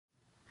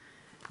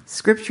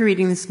Scripture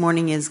reading this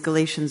morning is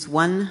Galatians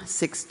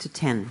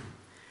 1:6-10.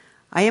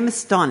 I am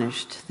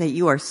astonished that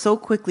you are so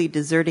quickly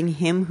deserting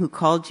him who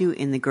called you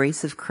in the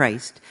grace of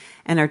Christ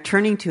and are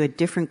turning to a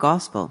different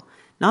gospel.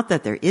 Not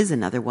that there is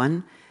another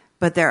one,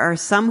 but there are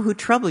some who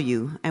trouble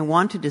you and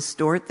want to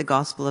distort the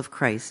gospel of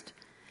Christ.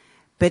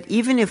 But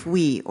even if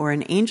we or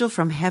an angel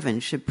from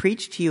heaven should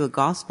preach to you a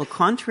gospel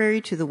contrary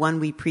to the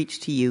one we preach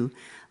to you,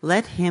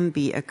 let him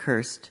be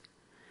accursed.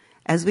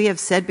 As we have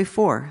said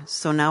before,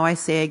 so now I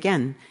say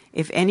again,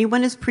 if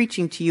anyone is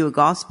preaching to you a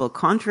gospel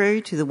contrary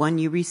to the one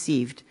you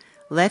received,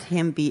 let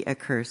him be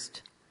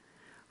accursed.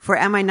 For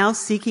am I now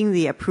seeking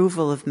the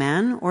approval of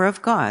man or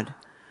of God?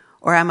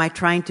 Or am I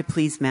trying to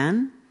please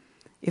man?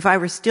 If I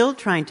were still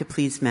trying to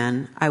please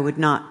man, I would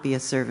not be a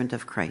servant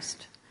of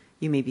Christ.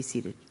 You may be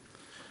seated.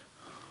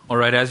 All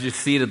right, as you're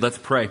seated, let's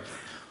pray.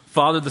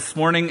 Father, this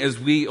morning as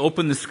we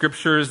open the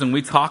scriptures and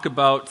we talk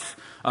about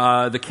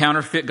the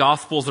counterfeit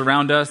gospels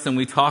around us and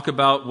we talk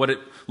about what it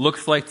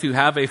looks like to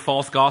have a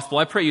false gospel,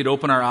 I pray you'd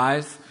open our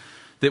eyes,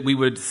 that we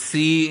would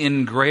see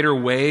in greater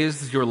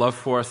ways your love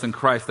for us in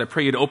Christ. I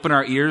pray you'd open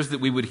our ears, that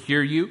we would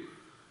hear you.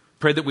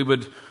 Pray that we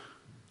would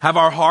have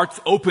our hearts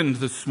opened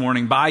this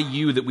morning by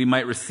you, that we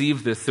might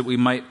receive this, that we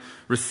might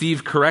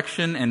receive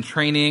correction and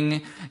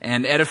training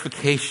and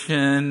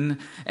edification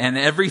and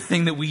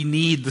everything that we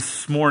need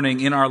this morning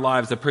in our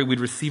lives. I pray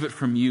we'd receive it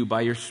from you by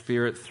your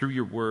Spirit through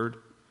your word.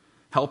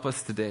 Help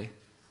us today.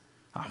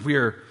 We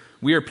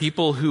are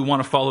people who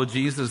want to follow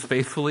Jesus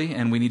faithfully,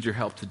 and we need your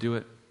help to do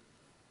it.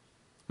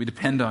 We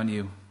depend on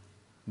you.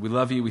 We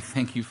love you. We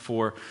thank you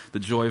for the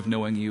joy of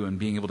knowing you and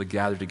being able to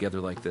gather together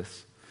like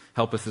this.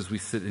 Help us as we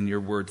sit in your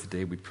word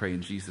today, we pray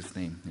in Jesus'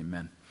 name.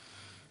 Amen.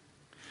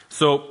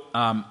 So,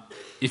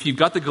 if you've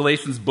got the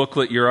Galatians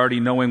booklet, you're already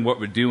knowing what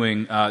we're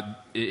doing.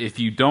 If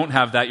you don't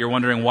have that, you're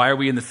wondering, why are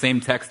we in the same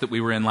text that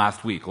we were in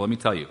last week? Well, let me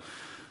tell you.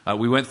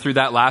 We went through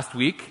that last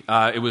week.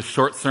 It was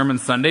short sermon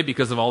Sunday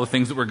because of all the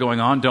things that were going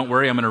on. Don't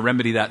worry, I'm going to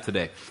remedy that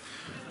today.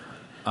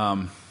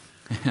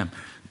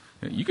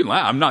 You can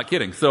laugh. I'm not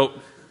kidding. So,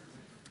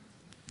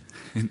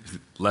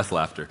 less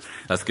laughter.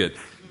 That's good.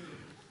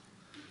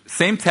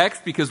 Same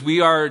text because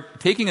we are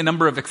taking a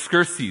number of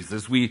excursions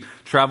as we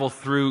travel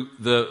through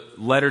the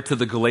letter to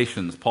the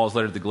Galatians, Paul's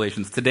letter to the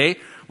Galatians. Today,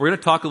 we're going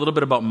to talk a little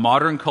bit about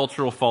modern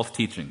cultural false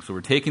teaching. So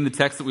we're taking the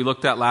text that we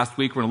looked at last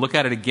week. We're going to look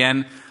at it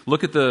again,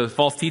 look at the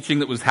false teaching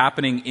that was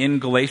happening in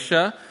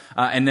Galatia,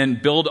 and then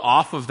build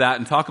off of that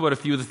and talk about a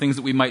few of the things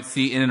that we might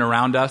see in and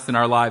around us in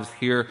our lives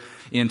here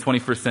in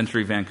 21st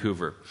century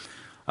Vancouver.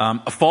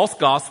 A false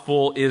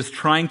gospel is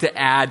trying to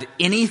add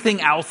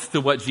anything else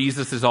to what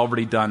Jesus has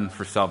already done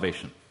for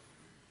salvation.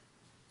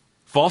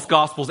 False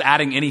gospel is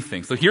adding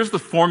anything. So here's the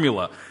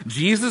formula.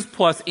 Jesus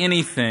plus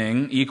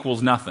anything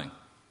equals nothing.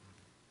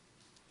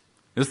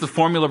 This is the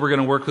formula we're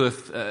going to work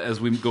with as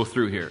we go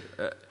through here.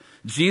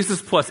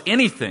 Jesus plus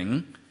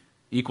anything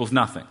equals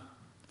nothing.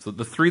 So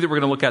the three that we're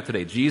going to look at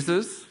today.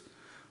 Jesus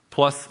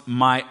plus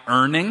my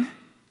earning.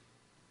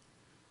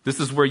 This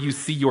is where you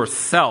see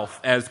yourself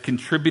as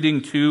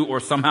contributing to or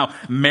somehow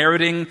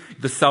meriting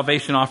the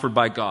salvation offered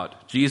by God.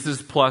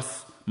 Jesus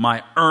plus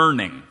my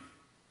earning.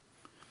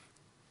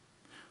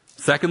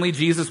 Secondly,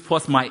 Jesus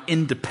plus my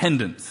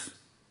independence.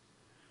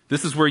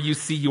 This is where you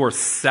see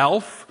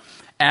yourself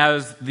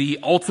as the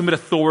ultimate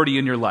authority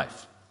in your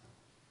life.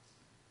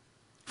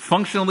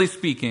 Functionally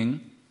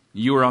speaking,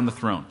 you are on the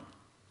throne.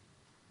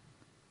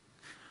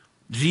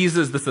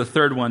 Jesus, this is the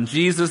third one,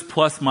 Jesus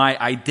plus my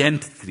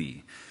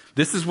identity.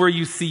 This is where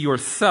you see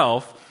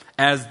yourself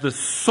as the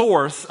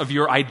source of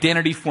your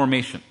identity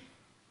formation.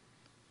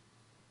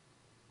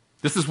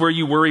 This is where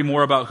you worry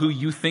more about who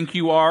you think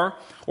you are,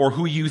 or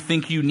who you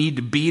think you need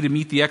to be to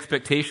meet the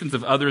expectations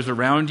of others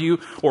around you,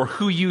 or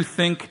who you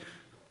think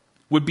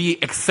would be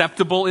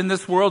acceptable in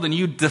this world, and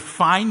you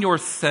define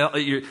yourself,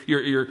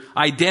 your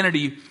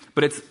identity,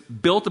 but it's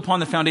built upon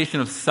the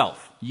foundation of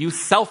self. You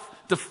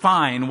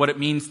self-define what it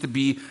means to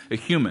be a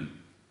human.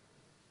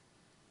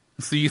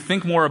 So you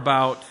think more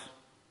about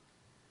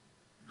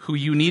who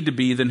you need to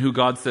be than who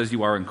God says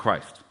you are in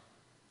Christ.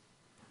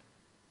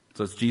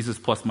 So it's Jesus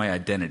plus my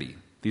identity.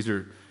 These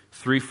are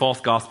three false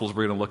gospels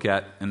we're going to look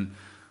at, and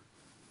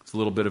it's a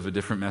little bit of a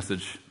different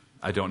message.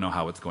 I don't know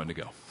how it's going to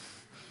go.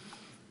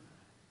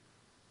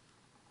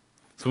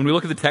 So when we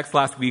look at the text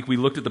last week, we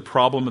looked at the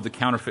problem of the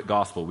counterfeit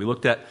gospel. We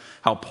looked at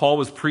how Paul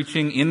was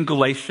preaching in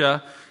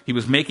Galatia. He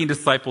was making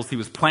disciples. He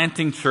was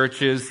planting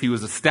churches. He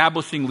was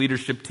establishing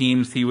leadership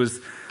teams. He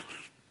was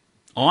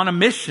on a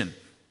mission.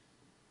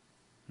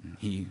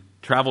 He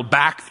traveled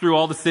back through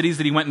all the cities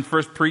that he went and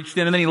first preached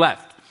in, and then he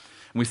left.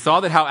 And we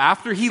saw that how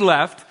after he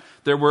left,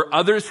 there were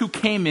others who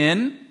came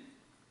in,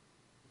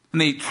 and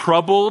they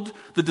troubled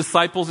the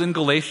disciples in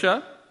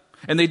Galatia,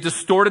 and they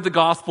distorted the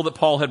gospel that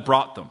Paul had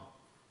brought them.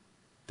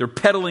 They're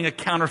peddling a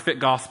counterfeit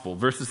gospel.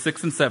 Verses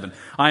 6 and 7.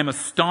 I am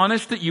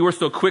astonished that you are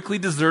so quickly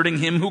deserting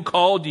him who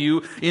called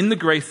you in the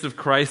grace of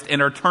Christ and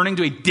are turning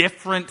to a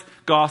different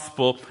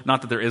gospel,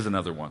 not that there is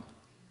another one.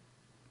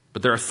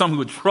 But there are some who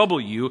would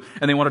trouble you,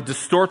 and they want to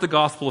distort the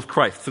gospel of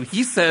Christ. So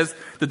he says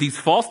that these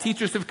false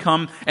teachers have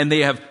come, and they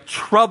have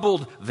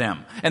troubled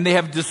them, and they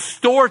have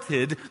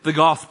distorted the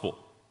gospel.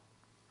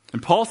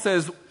 And Paul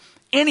says,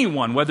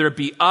 anyone, whether it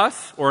be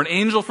us or an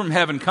angel from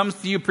heaven, comes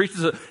to you,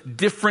 preaches a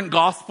different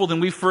gospel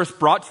than we first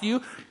brought to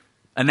you,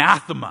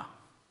 anathema.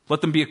 Let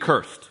them be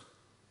accursed.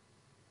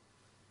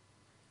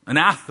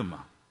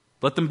 Anathema.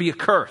 Let them be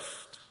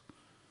accursed.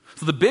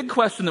 So the big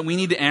question that we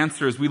need to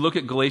answer as we look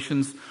at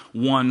Galatians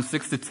 1,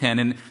 6 to 10,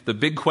 and the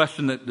big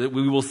question that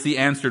we will see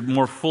answered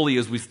more fully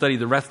as we study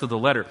the rest of the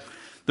letter,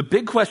 the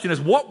big question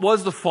is, what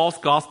was the false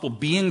gospel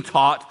being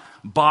taught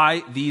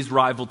by these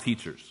rival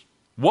teachers?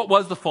 What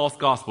was the false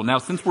gospel? Now,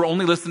 since we're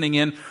only listening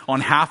in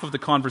on half of the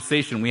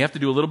conversation, we have to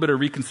do a little bit of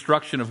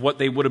reconstruction of what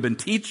they would have been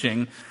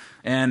teaching,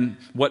 and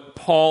what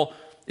Paul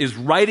is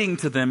writing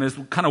to them is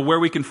kind of where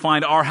we can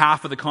find our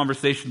half of the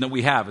conversation that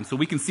we have. And so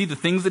we can see the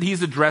things that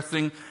he's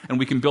addressing, and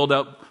we can build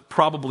out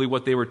probably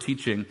what they were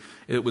teaching.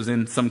 It was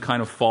in some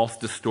kind of false,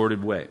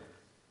 distorted way.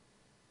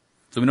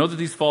 So we know that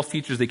these false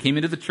teachers, they came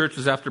into the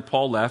churches after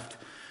Paul left,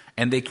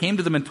 and they came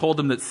to them and told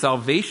them that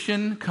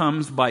salvation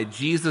comes by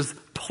Jesus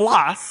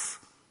plus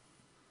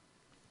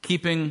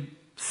keeping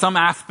some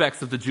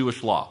aspects of the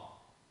Jewish law.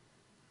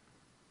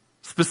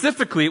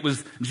 Specifically, it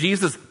was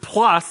Jesus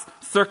plus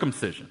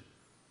circumcision.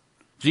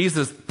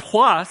 Jesus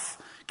plus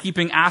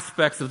keeping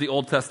aspects of the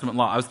Old Testament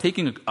law. I was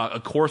taking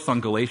a course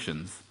on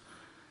Galatians,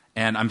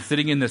 and I'm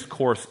sitting in this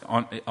course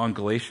on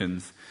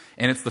Galatians,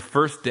 and it's the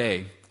first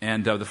day,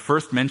 and the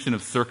first mention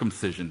of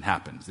circumcision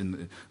happens.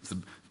 It's a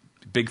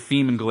big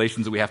theme in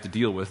Galatians that we have to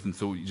deal with, and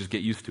so you just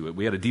get used to it.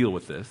 We got to deal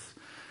with this.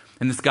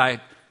 And this guy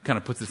kind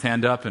of puts his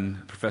hand up,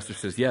 and the professor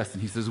says yes,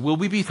 and he says, will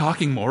we be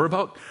talking more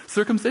about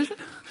circumcision?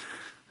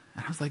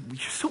 And I was like, you're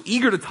so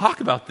eager to talk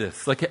about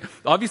this. Like,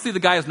 obviously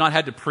the guy has not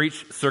had to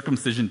preach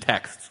circumcision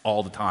texts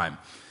all the time.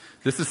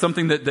 This is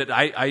something that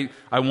I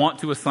want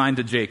to assign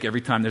to Jake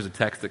every time there's a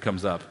text that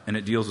comes up and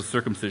it deals with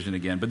circumcision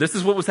again. But this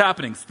is what was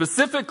happening.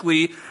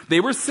 Specifically, they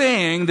were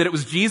saying that it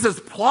was Jesus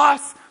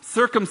plus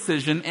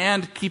circumcision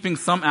and keeping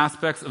some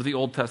aspects of the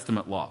Old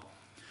Testament law.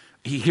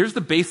 Here's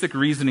the basic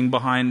reasoning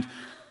behind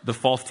the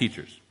false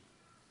teachers.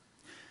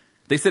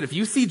 They said, if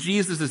you see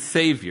Jesus as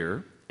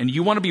Savior, and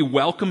you want to be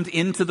welcomed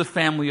into the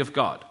family of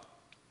God,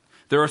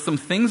 there are some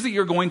things that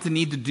you're going to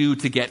need to do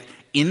to get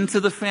into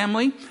the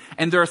family,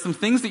 and there are some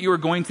things that you are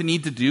going to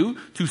need to do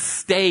to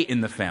stay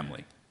in the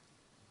family.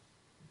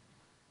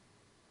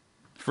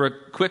 For a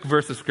quick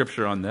verse of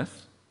scripture on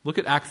this, look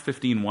at Acts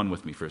 15:1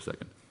 with me for a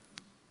second.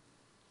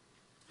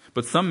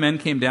 But some men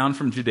came down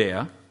from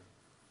Judea,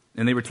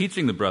 and they were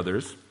teaching the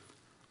brothers,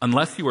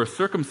 unless you are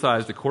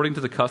circumcised according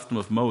to the custom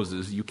of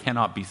Moses, you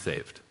cannot be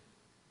saved.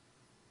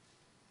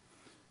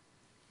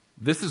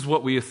 This is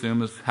what we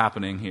assume is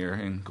happening here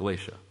in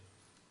Galatia.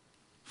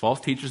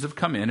 False teachers have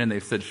come in and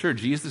they've said, sure,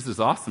 Jesus is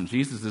awesome.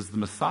 Jesus is the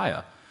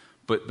Messiah.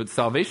 But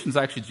salvation is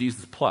actually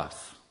Jesus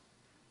plus.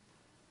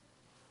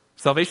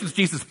 Salvation is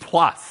Jesus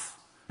plus.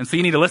 And so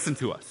you need to listen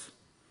to us.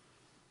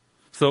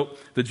 So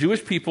the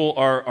Jewish people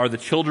are the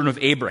children of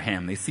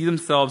Abraham. They see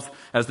themselves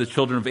as the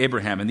children of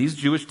Abraham. And these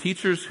Jewish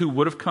teachers who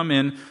would have come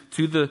in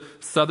to the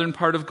southern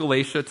part of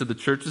Galatia, to the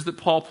churches that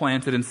Paul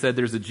planted and said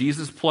there's a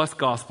Jesus plus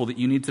gospel that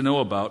you need to know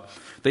about,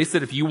 they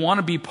said if you want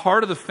to be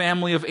part of the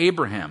family of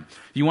Abraham,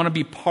 if you want to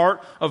be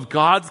part of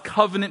God's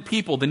covenant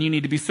people, then you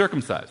need to be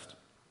circumcised.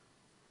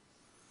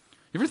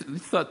 You ever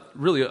thought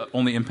really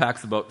only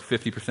impacts about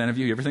 50% of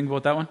you? You ever think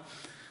about that one?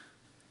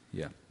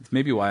 Yeah. It's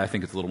maybe why I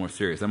think it's a little more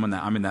serious. I'm in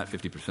that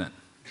 50%.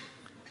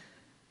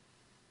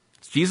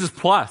 It's Jesus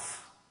plus.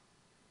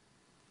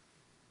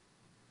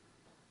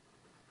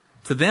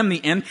 To them,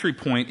 the entry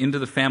point into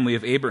the family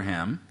of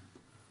Abraham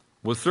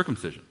was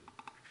circumcision.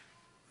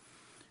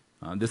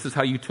 This is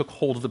how you took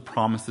hold of the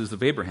promises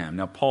of Abraham.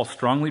 Now, Paul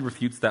strongly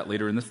refutes that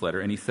later in this letter,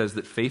 and he says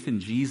that faith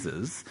in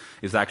Jesus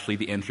is actually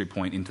the entry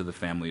point into the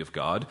family of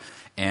God.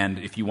 And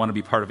if you want to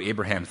be part of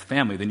Abraham's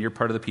family, then you're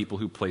part of the people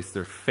who place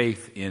their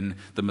faith in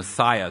the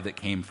Messiah that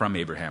came from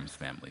Abraham's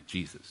family,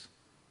 Jesus.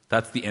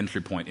 That's the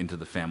entry point into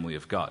the family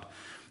of God.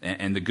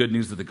 And the good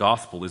news of the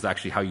gospel is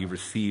actually how you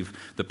receive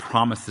the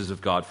promises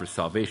of God for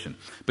salvation.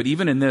 But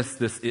even in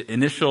this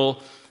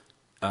initial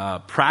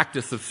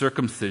practice of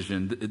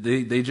circumcision,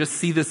 they just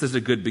see this as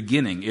a good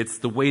beginning. It's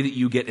the way that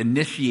you get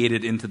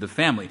initiated into the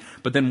family.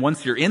 But then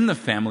once you're in the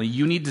family,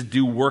 you need to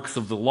do works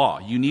of the law.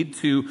 You need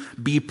to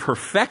be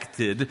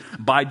perfected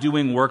by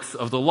doing works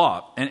of the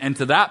law. And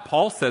to that,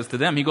 Paul says to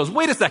them, he goes,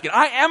 wait a second,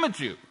 I am a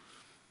Jew.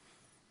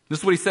 This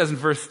is what he says in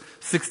verse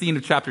 16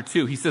 of chapter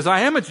 2. He says,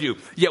 I am a Jew,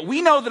 yet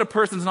we know that a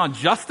person's not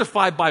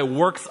justified by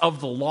works of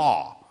the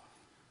law,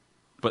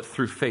 but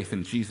through faith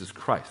in Jesus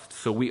Christ.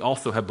 So we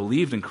also have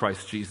believed in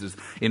Christ Jesus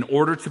in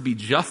order to be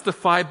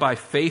justified by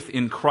faith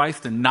in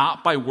Christ and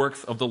not by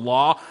works of the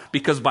law,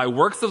 because by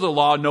works of the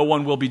law, no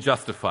one will be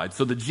justified.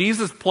 So the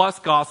Jesus plus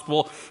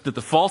gospel that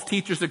the false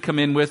teachers had come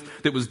in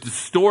with that was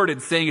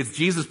distorted, saying it's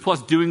Jesus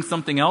plus doing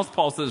something else,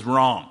 Paul says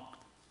wrong.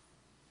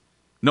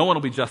 No one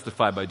will be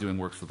justified by doing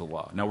works of the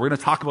law. Now, we're going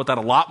to talk about that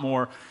a lot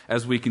more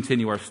as we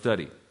continue our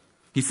study.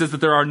 He says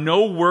that there are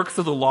no works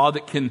of the law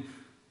that can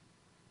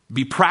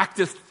be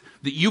practiced,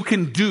 that you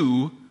can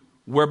do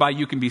whereby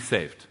you can be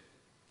saved.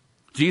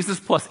 Jesus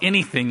plus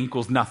anything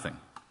equals nothing.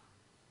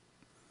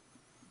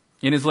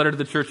 In his letter to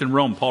the church in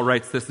Rome, Paul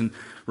writes this in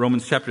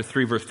Romans chapter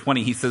 3, verse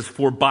 20. He says,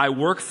 "For by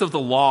works of the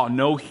law,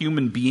 no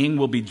human being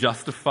will be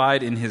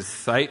justified in his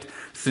sight,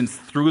 since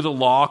through the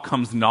law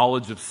comes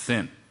knowledge of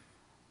sin."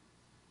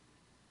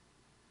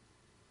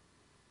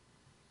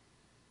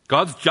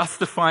 God's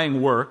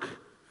justifying work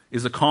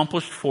is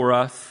accomplished for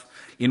us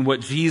in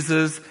what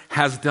Jesus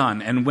has done.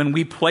 And when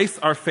we place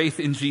our faith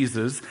in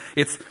Jesus,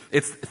 it's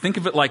think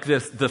of it like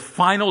this: the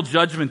final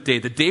judgment day,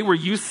 the day where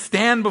you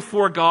stand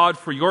before God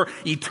for your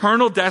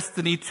eternal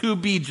destiny to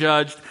be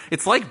judged.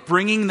 It's like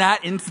bringing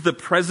that into the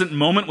present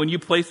moment when you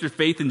place your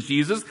faith in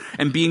Jesus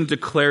and being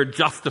declared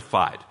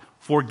justified,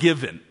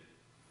 forgiven.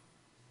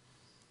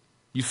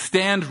 You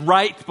stand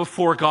right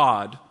before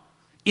God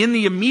in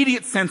the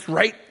immediate sense,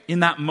 right in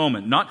that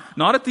moment. Not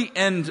at the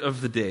end of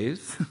the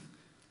days,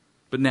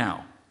 but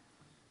now.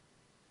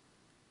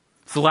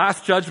 It's the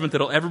last judgment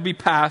that'll ever be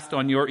passed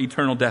on your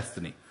eternal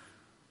destiny.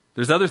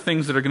 There's other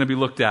things that are going to be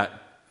looked at,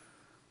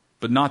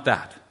 but not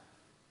that.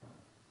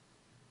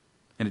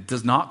 And it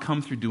does not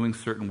come through doing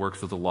certain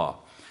works of the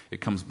law.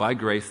 It comes by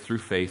grace through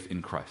faith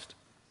in Christ.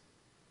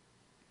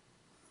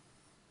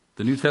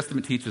 The New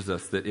Testament teaches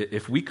us that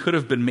if we could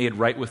have been made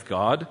right with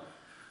God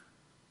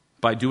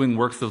by doing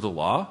works of the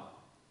law,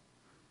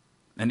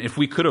 and if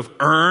we could have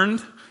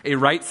earned a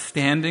right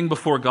standing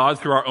before God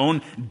through our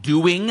own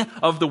doing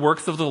of the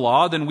works of the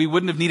law, then we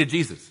wouldn't have needed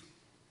Jesus.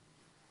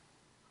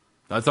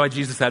 That's why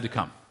Jesus had to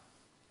come.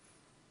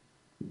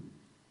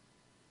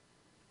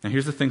 Now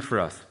here's the thing for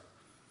us.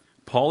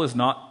 Paul is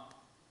not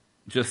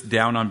just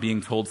down on being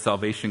told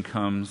salvation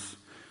comes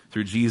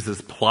through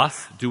Jesus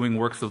plus doing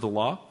works of the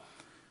law.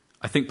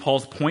 I think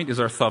Paul's point is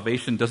our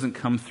salvation doesn't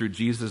come through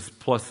Jesus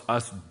plus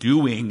us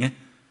doing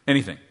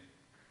anything.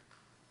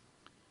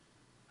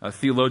 A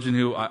theologian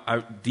who I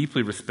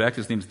deeply respect,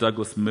 his name's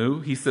Douglas Moo,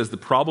 he says the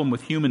problem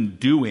with human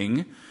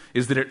doing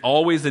is that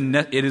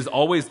it is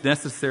always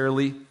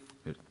necessarily...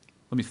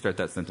 Let me start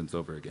that sentence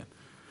over again.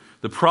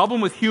 The problem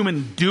with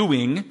human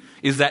doing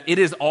is that it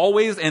is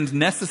always and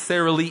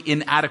necessarily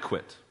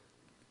inadequate.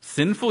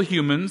 Sinful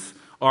humans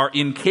are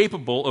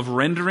incapable of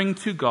rendering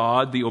to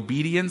God the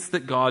obedience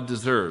that God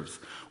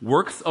deserves.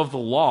 Works of the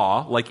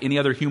law, like any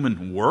other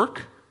human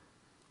work,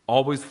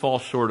 always fall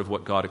short of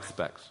what God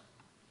expects.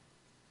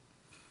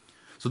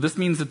 So this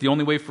means that the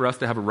only way for us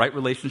to have a right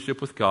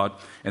relationship with God,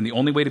 and the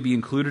only way to be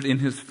included in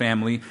His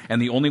family,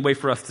 and the only way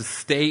for us to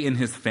stay in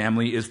His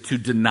family is to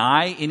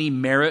deny any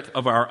merit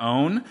of our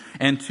own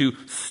and to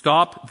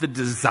stop the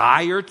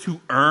desire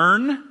to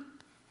earn,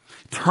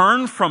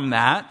 turn from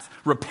that,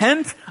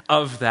 repent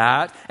of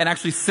that, and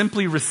actually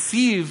simply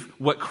receive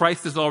what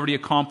Christ has already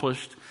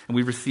accomplished, and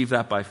we receive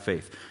that by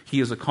faith. He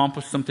has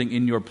accomplished something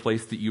in your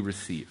place that you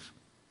receive.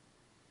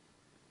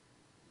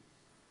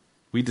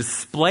 We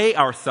display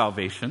our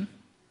salvation.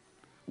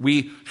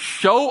 We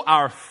show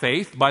our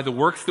faith by the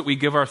works that we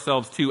give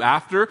ourselves to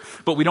after,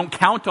 but we don't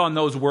count on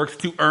those works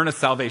to earn a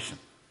salvation.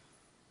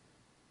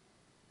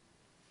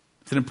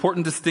 It's an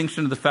important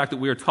distinction of the fact that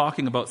we are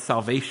talking about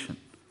salvation.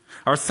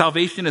 Our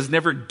salvation is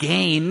never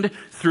gained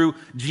through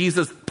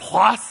Jesus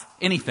plus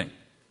anything.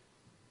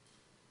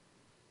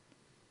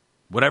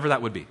 Whatever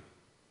that would be.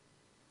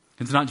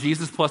 It's not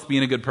Jesus plus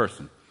being a good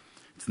person.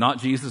 It's not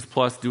Jesus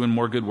plus doing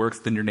more good works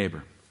than your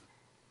neighbor.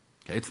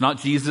 Okay? It's not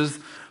Jesus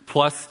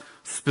plus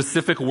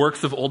specific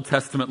works of Old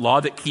Testament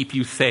law that keep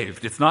you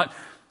saved. It's not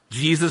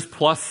Jesus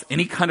plus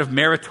any kind of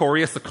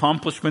meritorious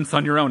accomplishments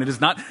on your own. It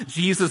is not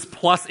Jesus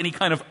plus any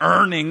kind of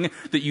earning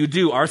that you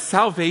do. Our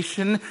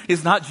salvation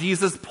is not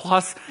Jesus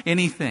plus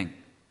anything.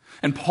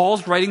 And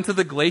Paul's writing to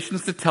the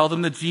Galatians to tell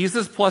them that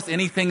Jesus plus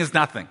anything is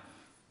nothing.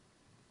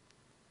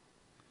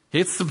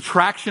 It's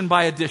subtraction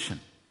by addition.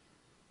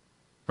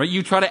 Right?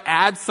 You try to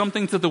add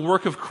something to the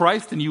work of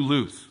Christ and you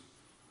lose.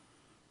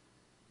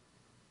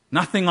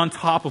 Nothing on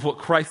top of what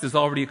Christ has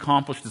already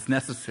accomplished is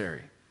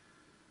necessary.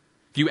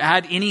 If you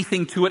add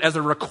anything to it as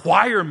a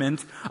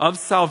requirement of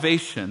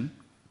salvation,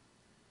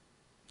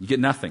 you get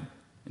nothing.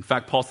 In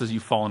fact, Paul says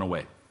you've fallen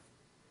away.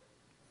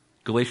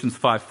 Galatians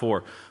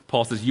 5:4,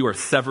 Paul says you are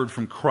severed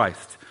from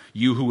Christ,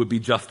 you who would be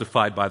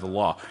justified by the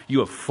law. You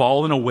have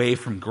fallen away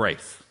from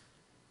grace.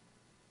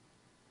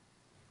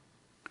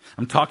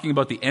 I'm talking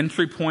about the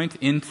entry point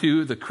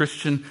into the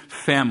Christian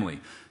family.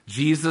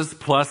 Jesus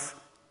plus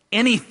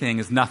anything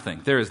is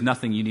nothing. There is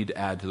nothing you need to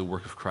add to the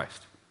work of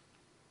Christ.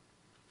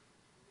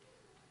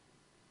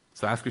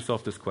 So ask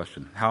yourself this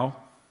question: how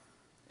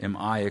am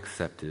I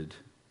accepted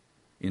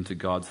into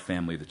God's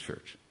family, the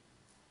church?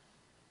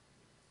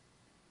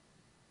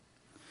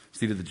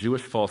 See, to the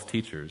Jewish false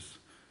teachers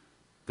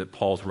that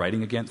Paul's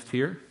writing against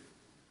here,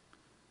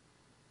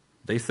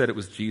 they said it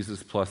was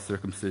Jesus plus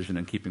circumcision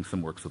and keeping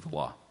some works of the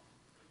law,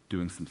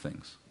 doing some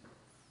things.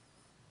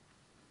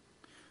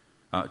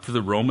 To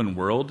the Roman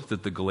world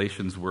that the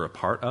Galatians were a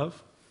part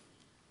of,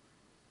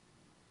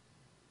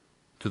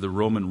 to the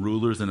Roman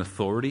rulers and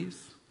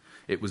authorities,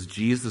 It was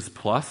Jesus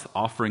plus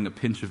offering a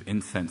pinch of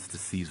incense to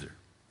Caesar.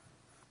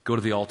 Go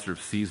to the altar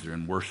of Caesar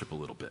and worship a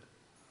little bit.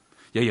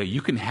 Yeah,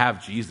 you can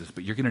have Jesus,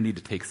 but you're going to need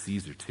to take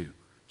Caesar too.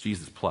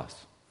 Jesus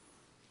plus.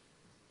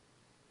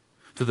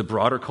 To the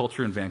broader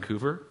culture in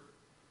Vancouver,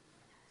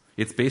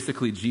 it's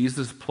basically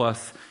Jesus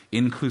plus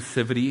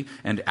inclusivity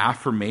and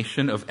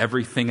affirmation of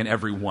everything and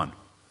everyone.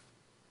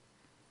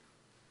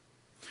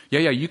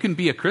 Yeah, you can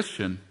be a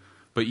Christian,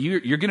 but you're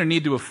going to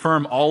need to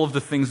affirm all of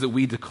the things that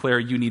we declare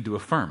you need to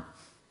affirm.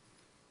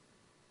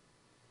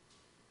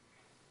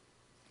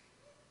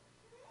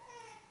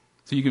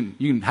 So you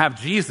can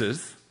have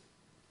Jesus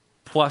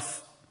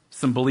plus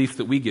some beliefs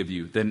that we give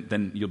you,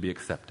 then you'll be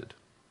accepted.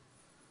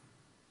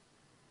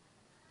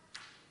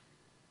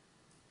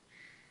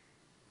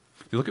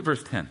 You look at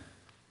verse 10.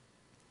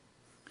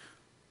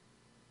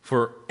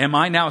 For am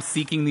I now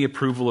seeking the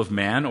approval of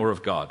man or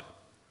of God?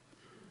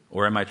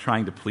 Or am I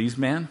trying to please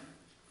man?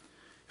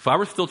 If I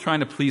were still trying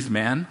to please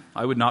man,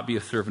 I would not be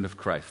a servant of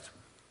Christ.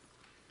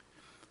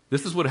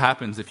 This is what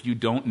happens if you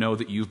don't know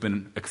that you've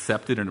been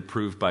accepted and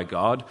approved by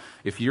God.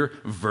 If your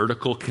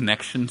vertical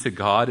connection to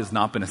God has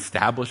not been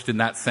established in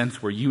that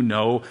sense where you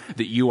know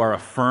that you are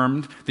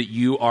affirmed, that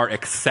you are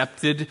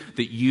accepted,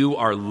 that you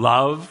are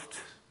loved,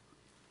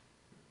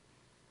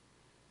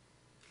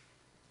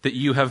 that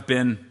you have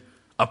been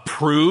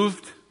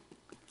approved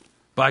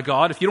by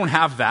God. If you don't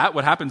have that,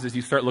 what happens is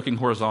you start looking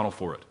horizontal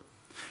for it.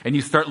 And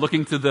you start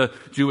looking to the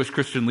Jewish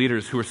Christian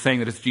leaders who are saying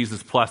that it's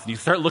Jesus plus. And you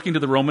start looking to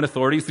the Roman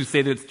authorities who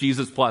say that it's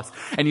Jesus plus.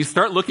 And you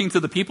start looking to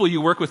the people you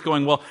work with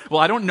going, well,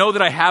 I don't know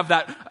that I have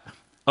that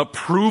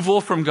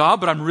approval from God,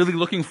 but I'm really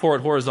looking for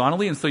it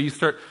horizontally. And so you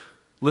start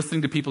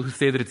listening to people who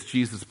say that it's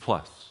Jesus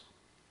plus.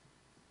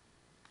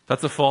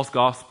 That's a false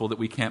gospel that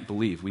we can't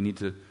believe. We need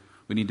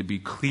to be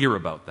clear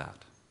about that.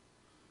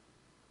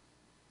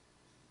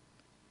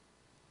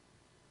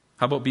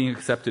 How about being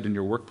accepted in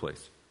your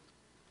workplace?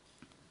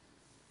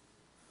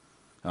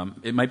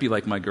 It might be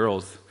like my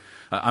girls.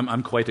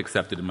 I'm quite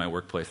accepted in my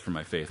workplace for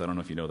my faith. I don't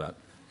know if you know that.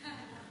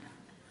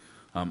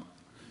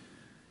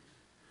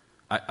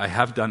 I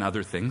have done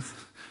other things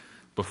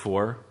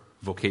before,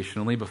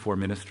 vocationally, before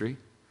ministry.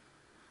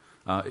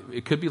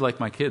 It could be like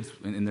my kids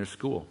in their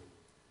school.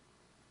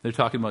 They're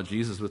talking about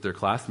Jesus with their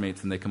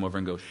classmates, and they come over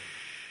and go,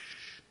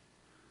 shh.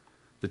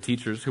 The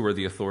teachers, who are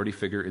the authority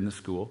figure in the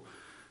school,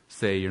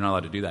 say, you're not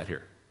allowed to do that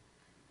here.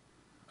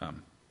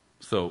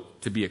 So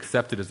to be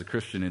accepted as a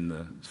Christian in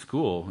the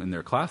school, in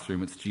their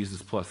classroom, it's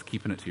Jesus plus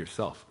keeping it to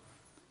yourself.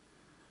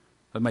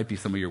 That might be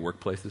some of your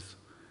workplaces.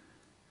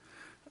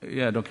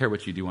 Yeah, I don't care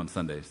what you do on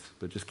Sundays,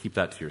 but just keep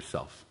that to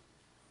yourself.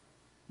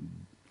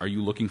 Are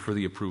you looking for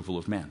the approval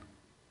of man?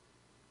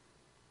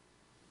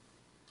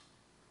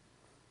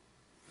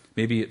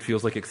 Maybe it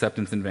feels like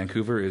acceptance in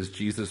Vancouver is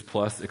Jesus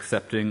plus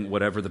accepting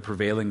whatever the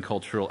prevailing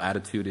cultural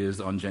attitude is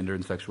on gender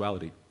and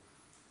sexuality.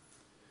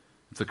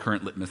 It's a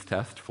current litmus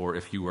test for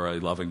if you are a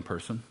loving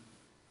person.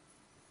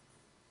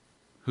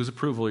 Whose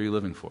approval are you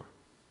living for?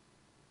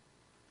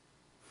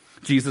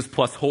 Jesus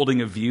plus holding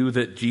a view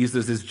that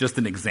Jesus is just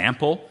an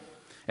example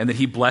and that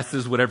he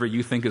blesses whatever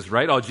you think is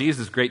right. Oh,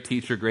 Jesus, great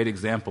teacher, great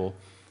example.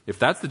 If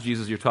that's the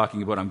Jesus you're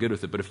talking about, I'm good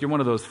with it. But if you're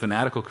one of those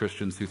fanatical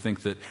Christians who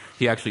think that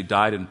he actually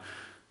died and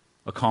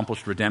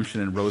accomplished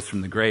redemption and rose from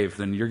the grave,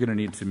 then you're going to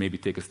need to maybe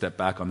take a step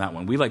back on that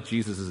one. We like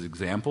Jesus as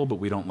example, but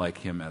we don't like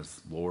him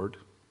as Lord.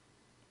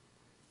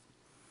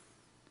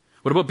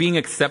 What about being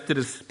accepted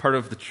as part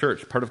of the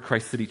church, part of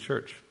Christ City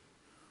Church?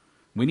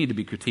 We need to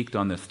be critiqued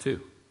on this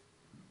too.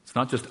 It's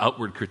not just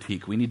outward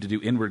critique. We need to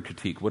do inward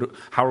critique.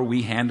 How are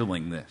we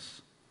handling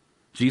this?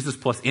 Jesus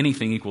plus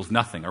anything equals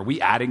nothing. Are we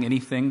adding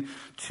anything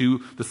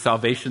to the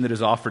salvation that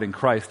is offered in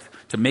Christ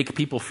to make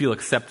people feel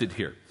accepted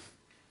here?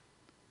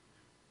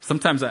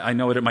 Sometimes I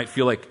know it might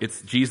feel like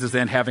it's Jesus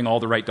and having all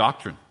the right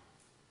doctrine.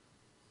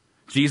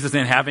 Jesus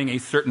and having a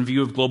certain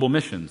view of global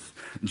missions.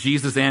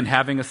 Jesus and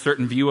having a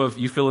certain view of,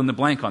 you fill in the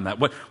blank on that.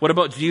 What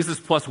about Jesus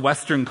plus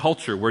Western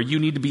culture, where you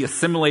need to be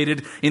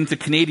assimilated into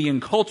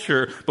Canadian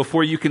culture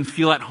before you can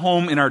feel at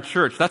home in our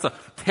church? That's a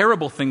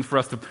terrible thing for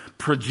us to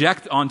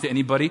project onto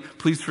anybody.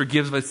 Please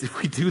forgive us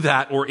if we do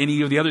that or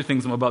any of the other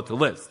things I'm about to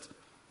list.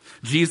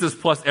 Jesus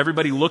plus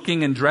everybody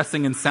looking and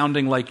dressing and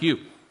sounding like you.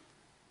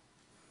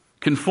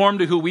 Conform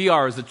to who we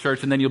are as a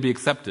church and then you'll be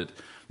accepted.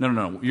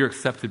 No. You're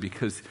accepted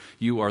because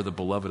you are the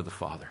beloved of the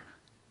Father.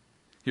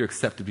 You're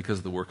accepted because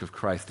of the work of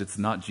Christ. It's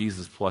not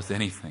Jesus plus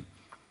anything.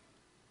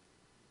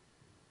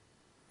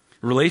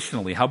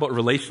 Relationally, how about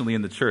relationally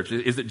in the church?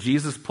 Is it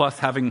Jesus plus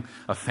having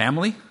a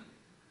family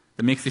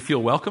that makes you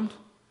feel welcomed?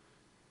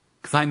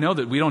 Because I know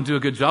that we don't do a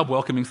good job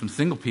welcoming some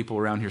single people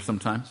around here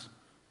sometimes.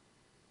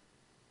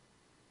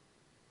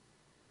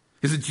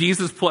 Is it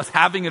Jesus plus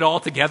having it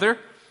all together?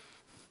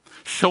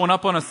 Showing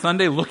up on a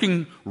Sunday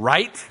looking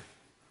right?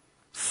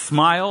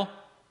 Smile.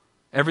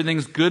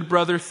 Everything's good,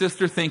 brother,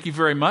 sister. Thank you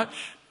very much.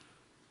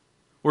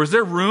 Or is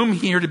there room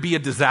here to be a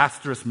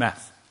disastrous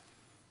mess?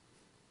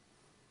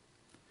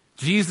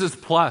 Jesus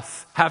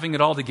plus having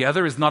it all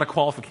together is not a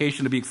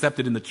qualification to be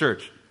accepted in the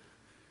church.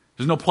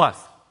 There's no plus.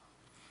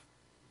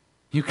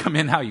 You come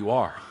in how you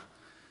are.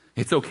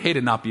 It's okay to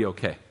not be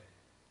okay.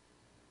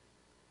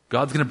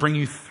 God's going to bring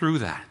you through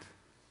that.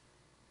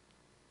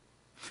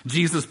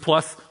 Jesus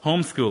plus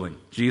homeschooling.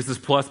 Jesus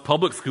plus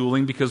public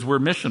schooling because we're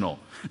missional.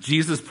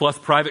 Jesus plus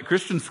private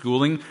Christian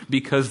schooling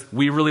because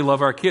we really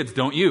love our kids,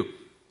 don't you?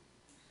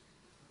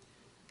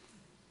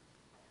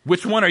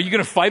 Which one? Are you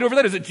going to fight over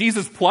that? Is it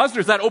Jesus plus or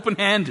is that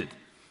open-handed?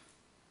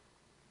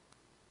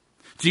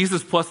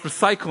 Jesus plus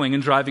recycling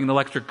and driving an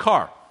electric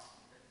car,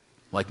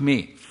 like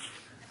me.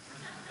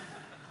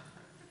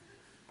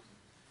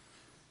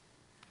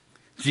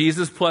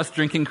 Jesus plus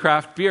drinking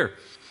craft beer.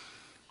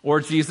 Or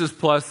Jesus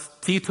plus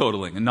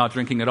teetotaling and not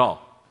drinking at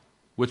all.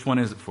 Which one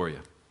is it for you?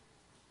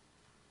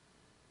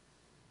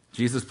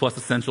 Jesus plus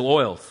essential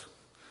oils,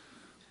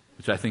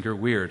 which I think are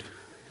weird.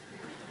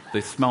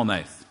 They smell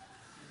nice.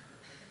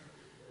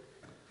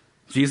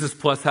 Jesus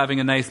plus having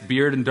a nice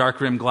beard and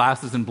dark rimmed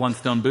glasses and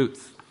bluntstone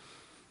boots.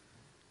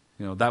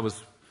 You know, that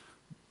was,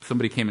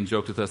 somebody came and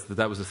joked with us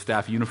that was a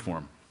staff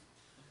uniform.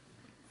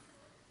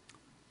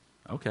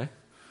 Okay.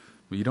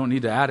 Well, you don't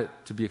need to add it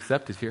to be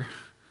accepted here.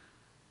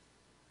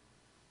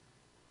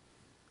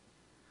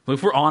 Well,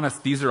 if we're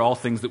honest, these are all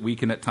things that we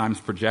can at times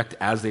project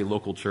as a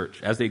local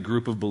church, as a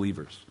group of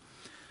believers.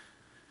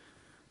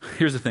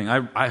 Here's the thing.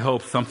 I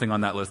hope something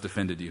on that list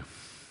offended you.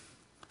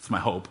 It's my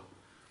hope.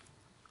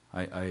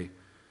 I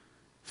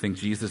think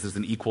Jesus is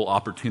an equal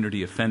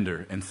opportunity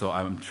offender, and so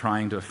I'm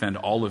trying to offend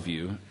all of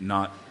you,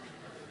 not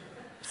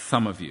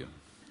some of you.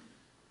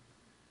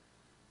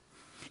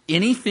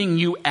 Anything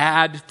you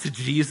add to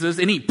Jesus,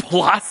 any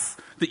plus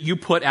that you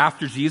put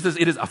after Jesus,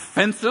 it is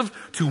offensive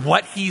to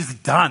what he's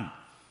done.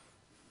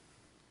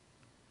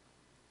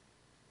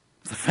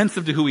 It's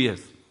offensive to who he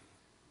is.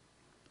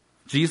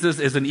 Jesus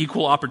is an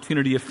equal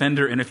opportunity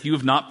offender, and if you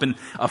have not been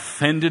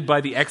offended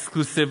by the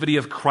exclusivity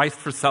of Christ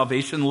for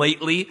salvation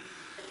lately,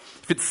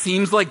 if it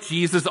seems like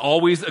Jesus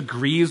always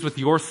agrees with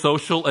your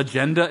social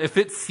agenda, if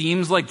it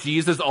seems like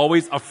Jesus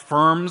always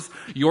affirms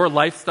your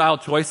lifestyle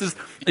choices,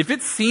 if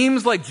it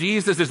seems like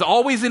Jesus is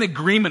always in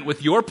agreement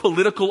with your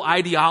political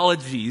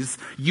ideologies,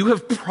 you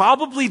have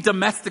probably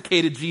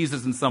domesticated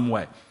Jesus in some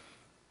way.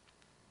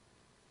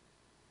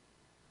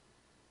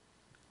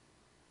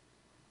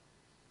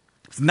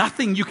 There's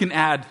nothing you can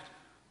add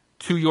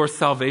to your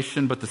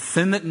salvation but the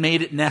sin that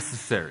made it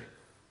necessary.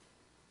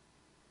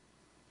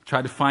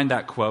 Tried to find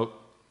that quote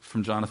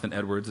from Jonathan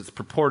Edwards. It's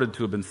purported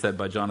to have been said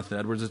by Jonathan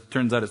Edwards. It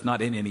turns out it's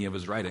not in any of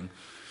his writing.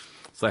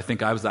 So I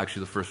think I was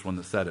actually the first one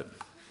that said it.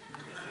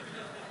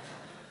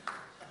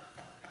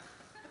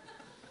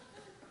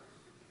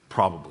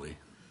 Probably.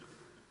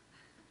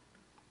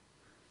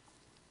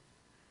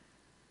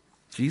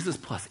 Jesus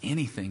plus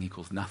anything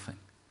equals nothing.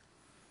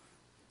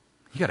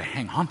 You got to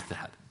hang on to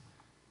that.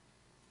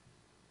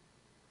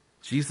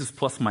 Jesus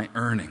plus my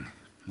earning.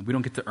 We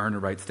don't get to earn a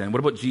right stand. What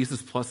about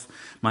Jesus plus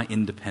my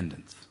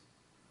independence?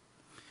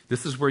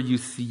 This is where you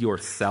see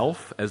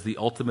yourself as the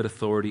ultimate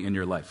authority in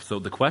your life. So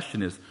the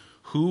question is,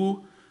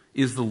 who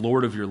is the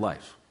Lord of your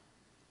life?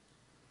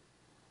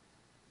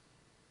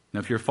 Now,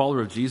 if you're a follower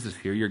of Jesus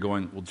here, you're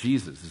going, well,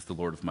 Jesus is the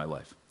Lord of my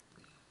life.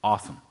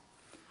 Awesome.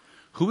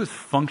 Who is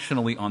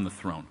functionally on the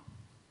throne?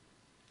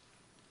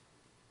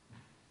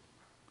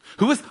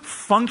 Who is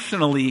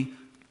functionally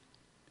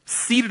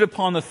seated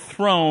upon the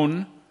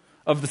throne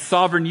of the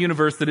sovereign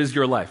universe that is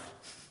your life?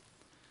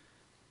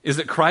 Is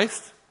it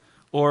Christ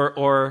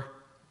or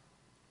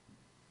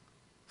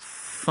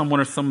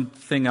someone or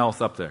something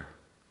else up there?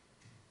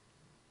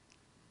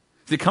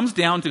 It comes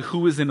down to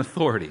who is in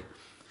authority.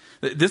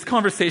 This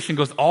conversation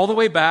goes all the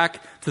way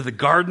back to the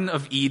Garden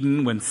of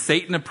Eden when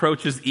Satan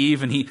approaches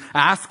Eve and he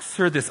asks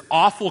her this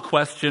awful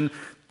question.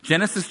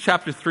 Genesis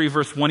chapter 3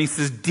 verse 1, he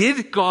says,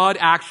 "Did God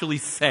actually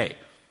say?"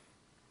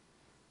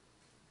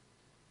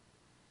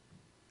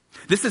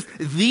 This is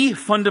the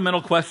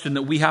fundamental question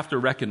that we have to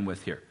reckon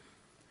with here.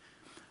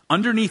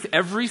 Underneath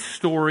every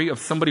story of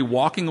somebody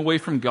walking away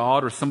from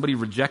God or somebody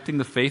rejecting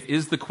the faith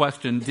is the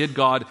question, did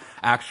God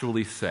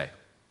actually say?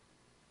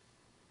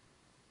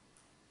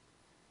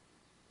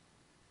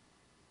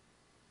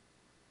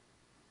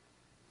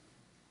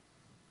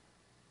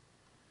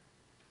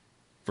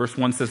 Verse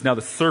 1 says, "Now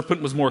the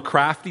serpent was more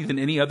crafty than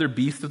any other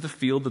beast of the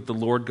field that the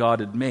Lord God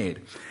had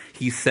made.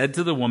 He said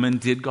to the woman,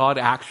 'Did God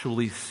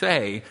actually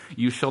say,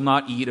 you shall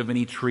not eat of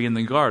any tree in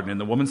the garden?' And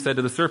the woman said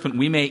to the serpent,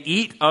 'We may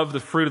eat of the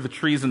fruit of the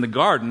trees in the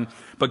garden,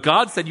 but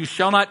God said, you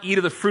shall not eat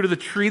of the fruit of the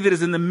tree that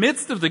is in the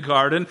midst of the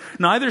garden,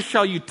 neither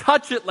shall you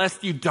touch it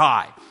lest you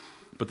die.'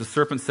 But the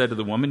serpent said to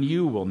the woman,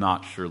 'You will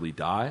not surely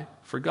die,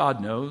 for God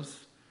knows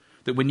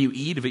that when you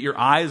eat of it, your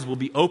eyes will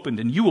be opened,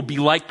 and you will be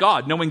like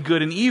God, knowing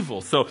good and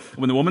evil.' So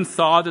when the woman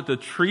saw that the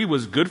tree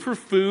was good for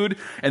food,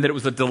 and that it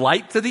was a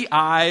delight to the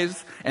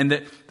eyes, and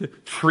that the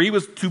tree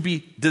was to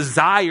be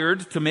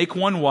desired to make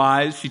one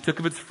wise, she took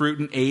of its fruit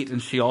and ate,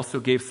 and she also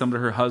gave some to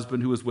her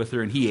husband who was with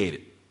her, and he ate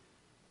it."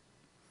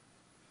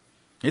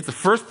 It's the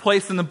first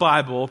place in the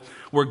Bible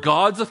where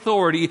God's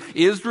authority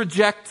is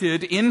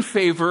rejected in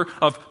favor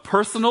of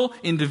personal,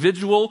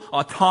 individual,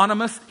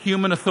 autonomous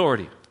human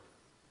authority.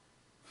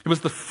 It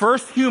was the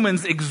first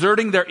humans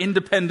exerting their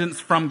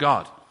independence from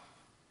God.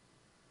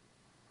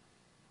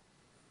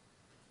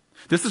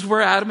 This is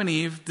where Adam and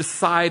Eve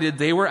decided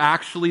they were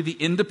actually the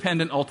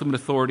independent ultimate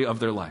authority of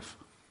their life.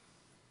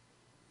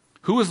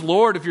 Who is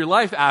Lord of your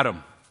life,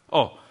 Adam?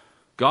 Oh,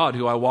 God,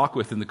 who I walk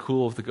with in the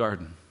cool of the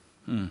garden.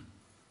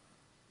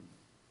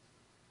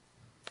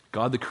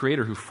 God, the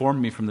Creator, who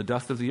formed me from the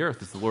dust of the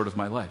earth, is the Lord of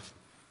my life.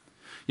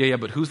 Yeah,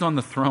 but who's on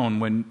the throne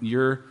when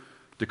you're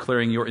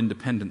declaring your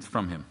independence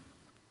from Him?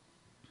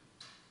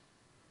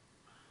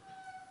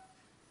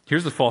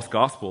 Here's the false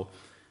gospel,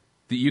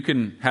 that you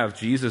can have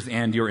Jesus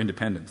and your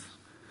independence.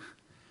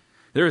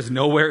 There is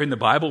nowhere in the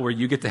Bible where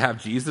you get to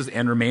have Jesus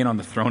and remain on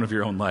the throne of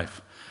your own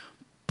life.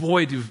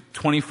 Boy, do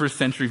 21st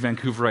century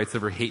Vancouverites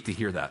ever hate to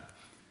hear that.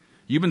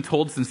 You've been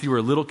told since you were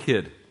a little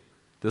kid.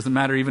 Doesn't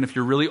matter even if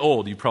you're really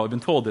old, you've probably been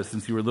told this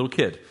since you were a little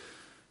kid.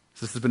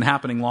 This has been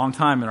happening a long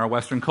time in our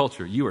Western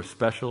culture. You are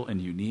special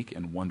and unique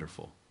and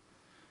wonderful.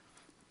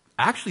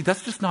 Actually,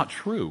 that's just not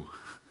true.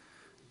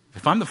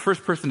 If I'm the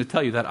first person to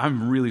tell you that,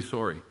 I'm really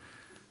sorry.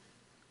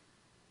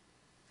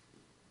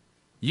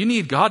 You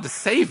need God to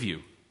save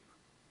you.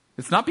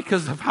 It's not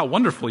because of how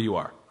wonderful you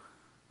are.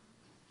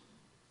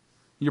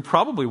 You're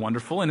probably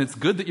wonderful, and it's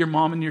good that your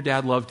mom and your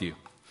dad loved you.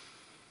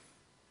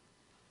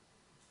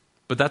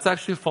 But that's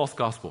actually a false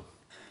gospel,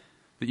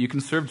 that you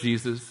can serve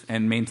Jesus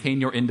and maintain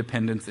your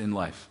independence in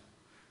life.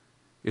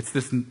 It's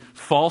this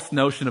false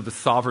notion of the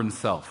sovereign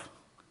self.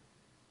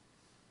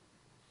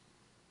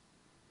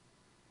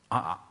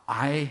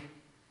 I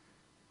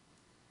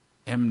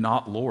am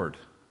not Lord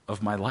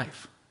of my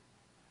life.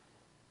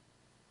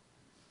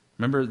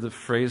 Remember the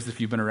phrase, if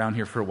you've been around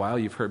here for a while,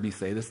 you've heard me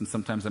say this, and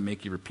sometimes I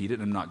make you repeat it,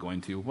 and I'm not going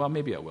to. Well,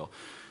 maybe I will.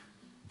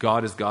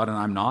 God is God and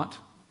I'm not.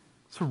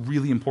 It's a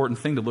really important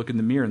thing to look in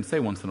the mirror and say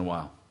once in a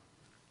while.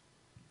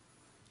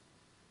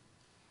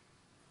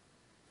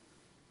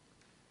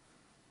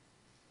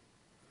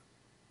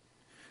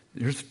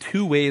 There's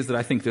two ways that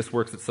I think this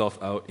works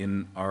itself out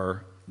in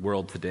our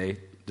world today.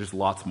 There's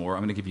lots more.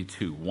 I'm going to give you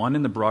two. One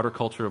in the broader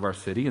culture of our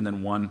city, and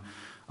then one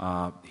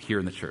here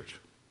in the church.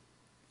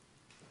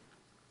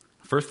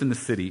 First, in the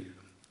city,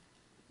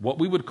 what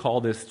we would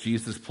call this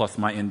Jesus plus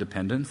my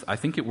independence, I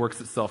think it works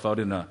itself out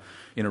in a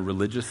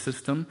religious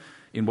system,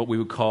 in what we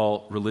would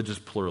call religious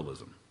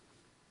pluralism.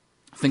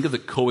 Think of the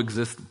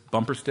coexist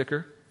bumper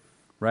sticker,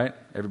 right?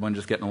 Everyone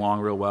just getting along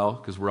real well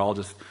because we're all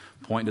just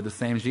pointing to the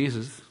same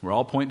Jesus. We're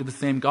all pointing to the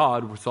same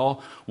God. It's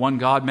all one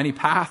God, many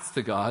paths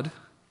to God.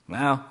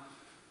 Well,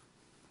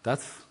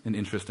 that's an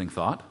interesting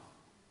thought.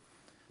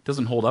 It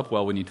doesn't hold up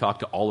well when you talk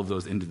to all of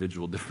those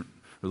individual different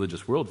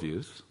religious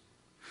worldviews.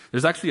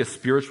 There's actually a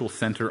spiritual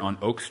center on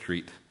Oak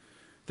Street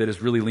that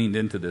has really leaned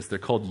into this. They're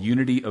called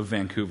Unity of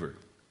Vancouver.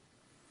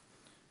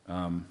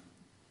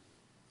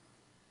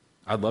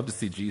 I'd love to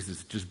see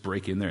Jesus just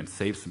break in there and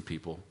save some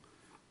people,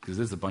 because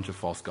this is a bunch of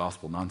false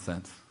gospel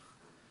nonsense.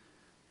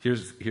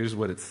 Here's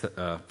what it's.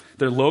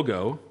 Their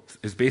logo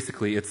is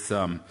basically it's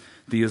the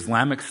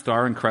Islamic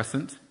star and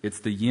crescent. It's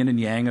the yin and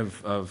yang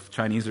of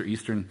Chinese or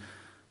Eastern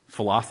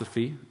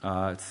philosophy.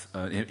 It's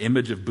an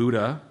image of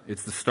Buddha.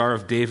 It's the Star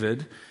of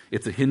David.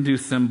 It's a Hindu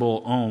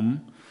symbol,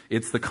 Om.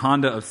 It's the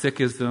Khanda of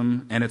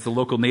Sikhism, and it's a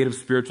local native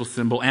spiritual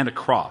symbol and a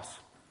cross.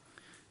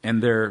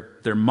 And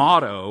their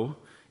motto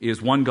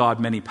is one God,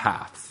 many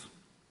paths.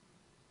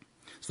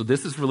 So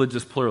this is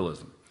religious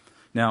pluralism.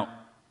 Now,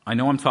 I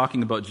know I'm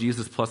talking about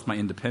Jesus plus my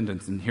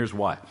independence, and here's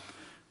why.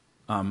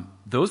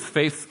 Those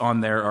faiths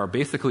on there are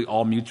basically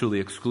all mutually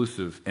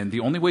exclusive, and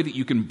the only way that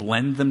you can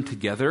blend them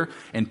together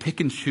and pick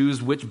and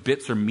choose which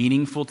bits are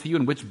meaningful to you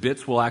and which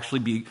bits will actually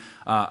be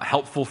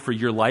helpful for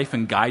your life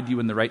and guide you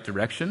in the right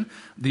direction,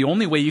 the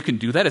only way you can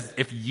do that is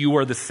if you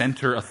are the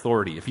center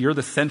authority, if you're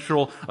the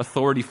central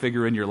authority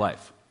figure in your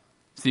life.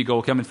 So you go,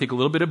 okay, I'm going to take a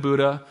little bit of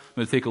Buddha, I'm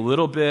going to take a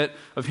little bit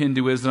of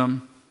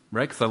Hinduism,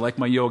 right, because I like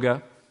my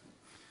yoga.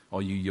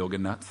 All you yoga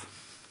nuts.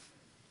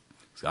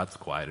 Scott's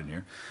quiet in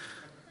here.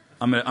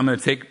 I'm going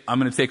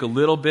to take a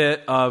little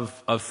bit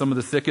of some of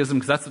the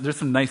Sikhism, because there's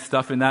some nice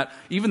stuff in that.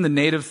 Even the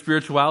native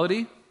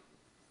spirituality,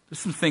 there's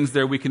some things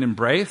there we can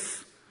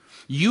embrace.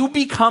 You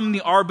become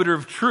the arbiter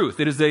of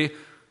truth. It is a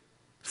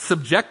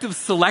subjective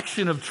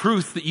selection of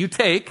truth that you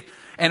take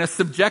and a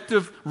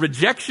subjective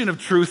rejection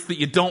of truth that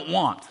you don't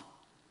want.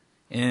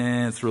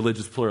 And it's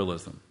religious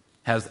pluralism.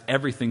 Has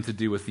everything to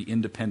do with the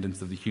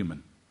independence of the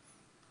human.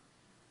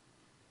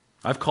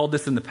 I've called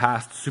this in the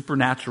past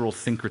supernatural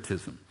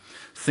syncretism.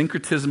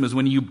 Syncretism is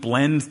when you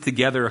blend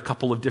together a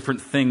couple of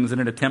different things in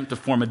an attempt to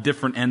form a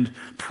different end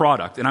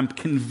product. And I'm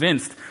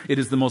convinced it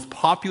is the most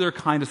popular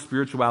kind of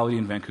spirituality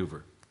in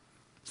Vancouver.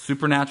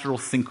 Supernatural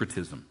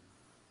syncretism.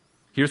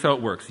 Here's how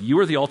it works. You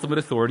are the ultimate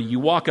authority.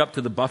 You walk up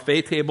to the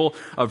buffet table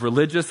of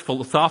religious,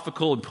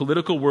 philosophical, and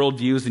political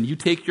worldviews, and you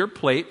take your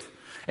plate,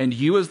 and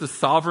you, as the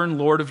sovereign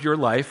Lord of your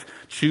life,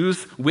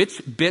 choose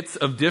which bits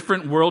of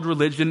different world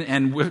religion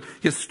and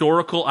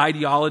historical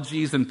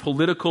ideologies and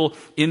political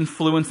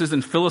influences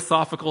and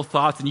philosophical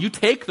thoughts, and you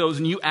take those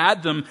and you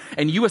add them,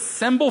 and you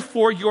assemble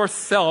for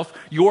yourself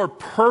your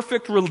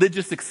perfect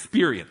religious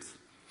experience,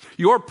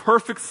 your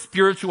perfect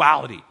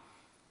spirituality.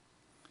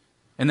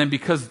 And then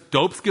because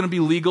dope's going to be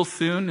legal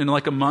soon, in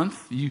like a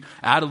month, you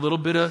add a little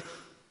bit of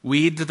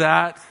weed to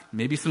that,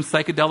 maybe some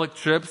psychedelic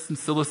trips and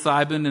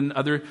psilocybin and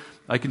other.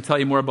 I can tell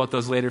you more about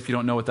those later if you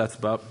don't know what that's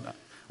about.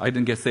 I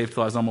didn't get saved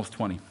till I was almost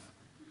 20,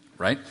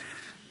 right?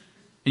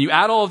 And you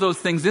add all of those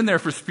things in there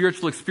for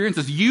spiritual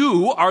experiences.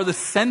 You are the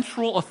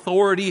central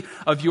authority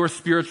of your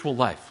spiritual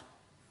life.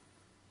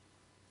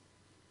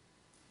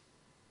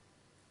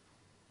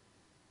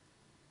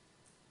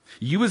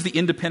 You as the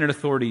independent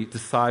authority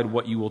decide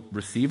what you will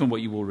receive and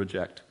what you will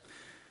reject.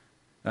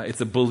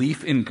 It's a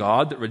belief in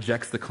God that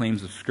rejects the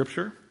claims of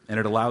Scripture, and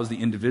it allows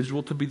the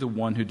individual to be the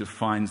one who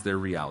defines their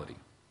reality.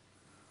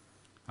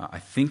 I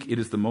think it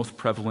is the most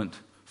prevalent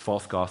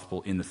false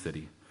gospel in the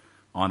city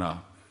on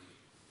a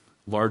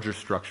larger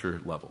structure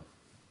level.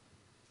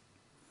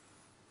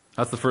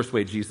 That's the first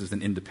way Jesus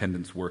and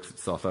independence works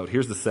itself out.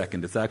 Here's the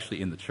second. It's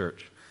actually in the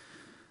church.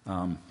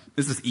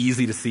 This is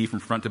easy to see from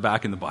front to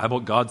back in the Bible.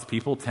 God's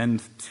people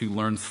tend to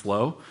learn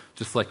slow,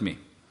 just like me.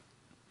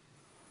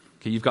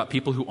 Okay, you've got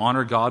people who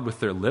honor God with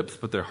their lips,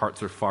 but their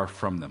hearts are far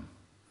from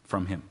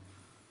Him.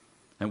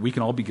 And we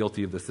can all be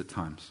guilty of this at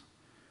times.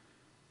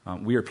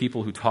 We are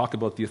people who talk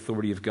about the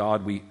authority of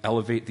God. We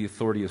elevate the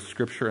authority of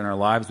Scripture in our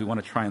lives. We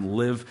want to try and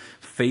live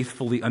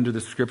faithfully under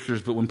the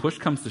Scriptures, but when push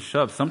comes to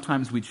shove,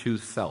 sometimes we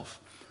choose self.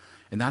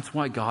 And that's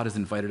why God has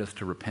invited us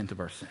to repent of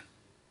our sin.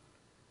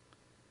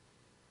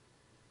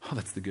 Oh,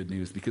 that's the good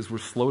news, because we're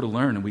slow to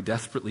learn and we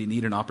desperately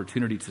need an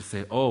opportunity to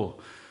say, oh,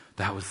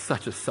 that was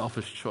such a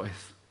selfish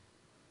choice.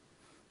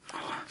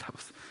 Oh, that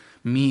was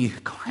me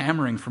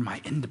clamoring for my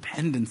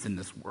independence in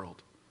this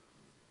world.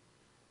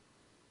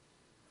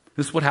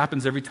 This is what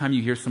happens every time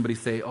you hear somebody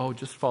say, oh,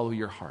 just follow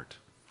your heart.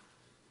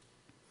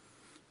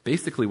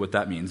 Basically what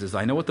that means is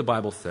I know what the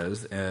Bible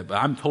says, but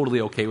I'm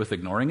totally okay with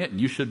ignoring it,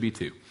 and you should be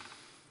too.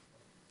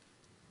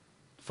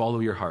 Follow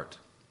your heart.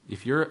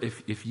 If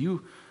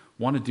you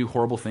want to do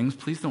horrible things,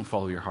 please don't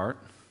follow your heart.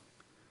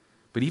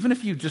 But even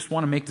if you just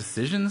want to make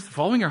decisions,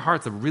 following your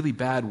heart's a really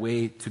bad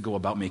way to go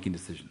about making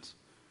decisions.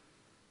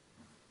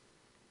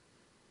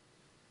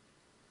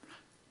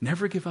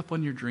 Never give up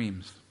on your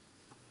dreams.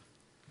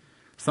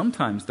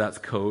 Sometimes that's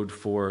code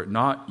for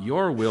not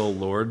your will,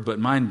 Lord, but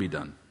mine be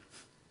done.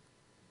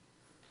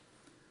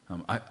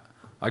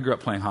 I grew up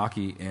playing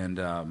hockey and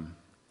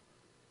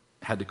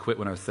had to quit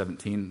when I was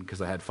 17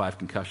 because I had 5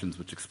 concussions,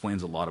 which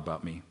explains a lot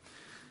about me.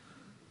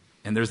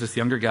 And there's this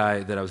younger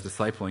guy that I was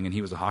discipling, and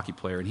he was a hockey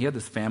player, and he had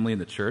this family in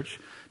the church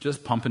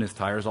just pumping his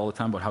tires all the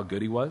time about how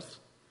good he was.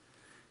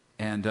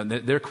 And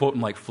they're quoting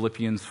like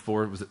Philippians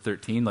 4, was it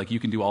 13? Like, you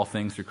can do all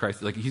things through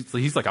Christ. Like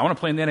he's like, I want to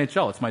play in the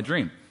NHL. It's my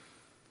dream.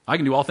 I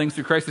can do all things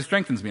through Christ who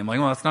strengthens me. I'm like,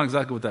 well, that's not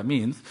exactly what that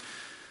means.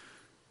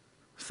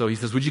 So he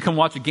says, would you come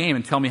watch a game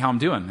and tell me how I'm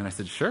doing? And I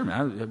said, sure,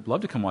 man, I'd love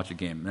to come watch a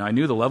game. Now, I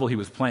knew the level he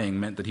was playing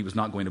meant that he was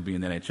not going to be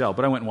in the NHL,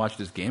 but I went and watched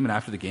his game, and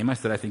after the game, I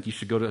said, I think you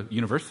should go to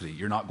university.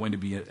 You're not going to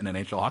be an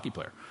NHL hockey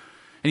player.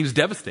 And he was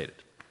devastated.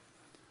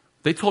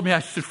 They told me I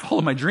should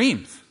follow my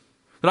dreams,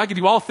 that I could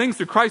do all things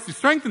through Christ who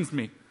strengthens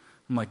me.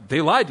 I'm like,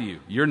 they lied to you.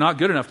 You're not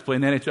good enough to play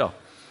in the NHL.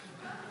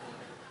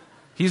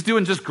 He's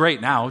doing just great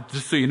now,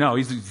 just so you know.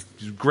 He's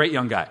a great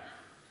young guy.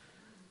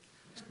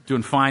 He's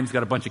doing fine. He's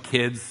got a bunch of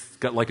kids.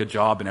 Got like a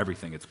job and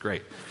everything. It's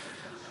great.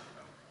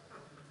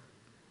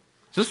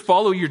 Just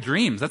follow your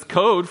dreams. That's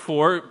code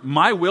for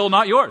my will,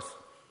 not yours.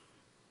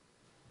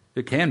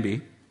 It can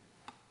be.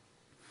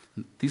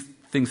 These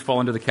things fall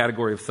into the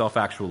category of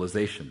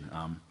self-actualization.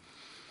 How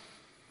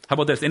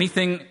about this?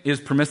 Anything is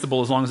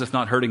permissible as long as it's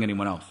not hurting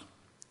anyone else.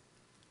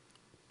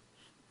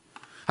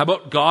 How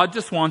about God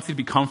just wants you to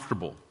be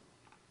comfortable?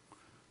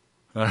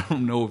 I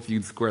don't know if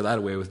you'd square that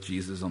away with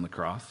Jesus on the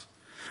cross.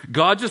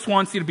 God just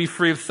wants you to be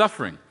free of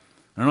suffering.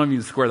 I don't know if you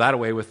can square that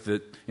away with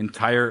the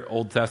entire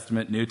Old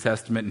Testament, New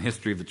Testament, and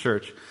history of the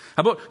church.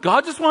 How about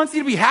God just wants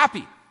you to be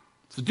happy?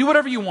 So do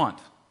whatever you want.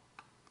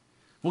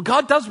 Well,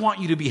 God does want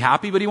you to be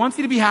happy, but He wants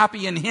you to be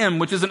happy in Him,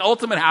 which is an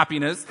ultimate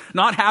happiness,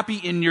 not happy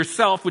in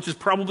yourself, which is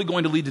probably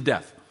going to lead to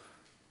death.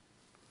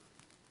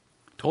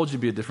 Told you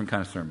it'd be a different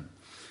kind of sermon.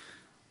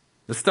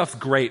 This stuff's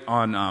great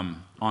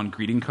on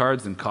greeting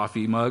cards and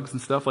coffee mugs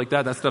and stuff like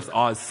that. That stuff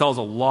sells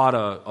a lot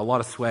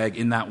of swag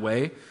in that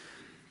way.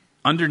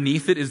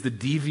 Underneath it is the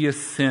devious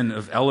sin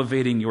of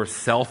elevating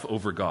yourself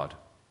over God.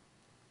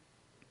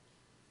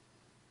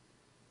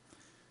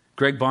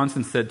 Greg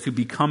Bonson said, to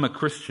become a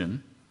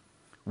Christian,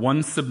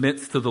 one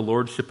submits to the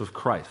lordship of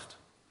Christ.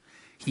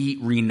 He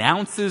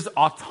renounces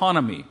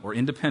autonomy or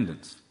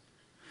independence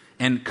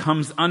and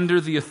comes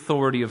under the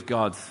authority of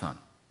God's Son.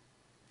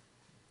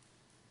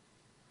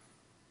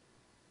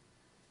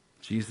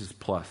 Jesus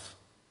plus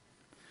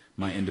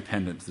my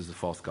independence is a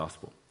false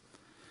gospel.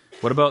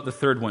 What about the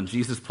third one?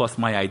 Jesus plus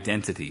my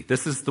identity.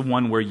 This is the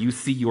one where you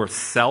see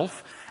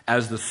yourself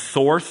as the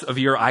source of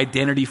your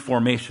identity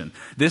formation.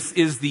 This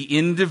is the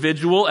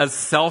individual as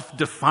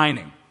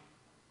self-defining.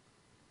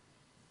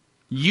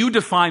 You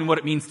define what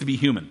it means to be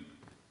human.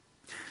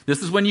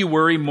 This is when you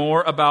worry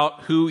more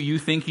about who you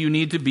think you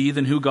need to be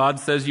than who God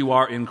says you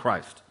are in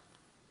Christ.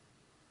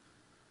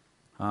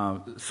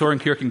 Søren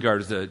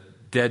Kierkegaard is a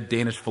dead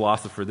Danish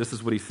philosopher. This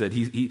is what he said.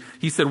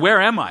 He said, where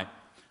am I?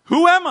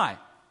 Who am I?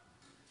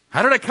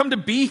 How did I come to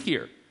be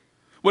here?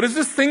 What is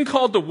this thing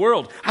called the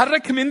world? How did I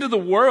come into the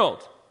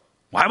world?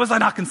 Why was I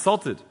not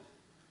consulted?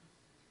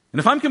 And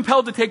if I'm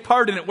compelled to take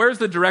part in it, where's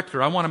the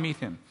director? I want to meet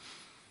him.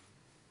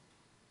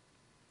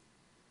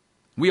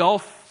 We all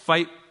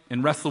fight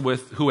and wrestle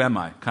with who am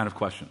I kind of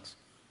questions.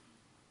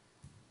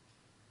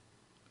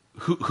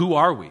 Who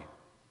are we?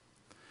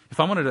 If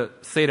I wanted to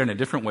say it in a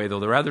different way, though,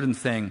 rather than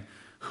saying,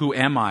 who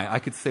am I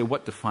could say,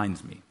 what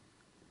defines me?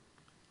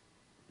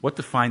 What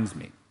defines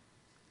me?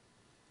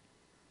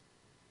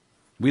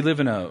 We live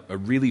in a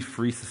really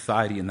free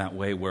society in that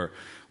way where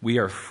we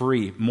are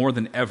free more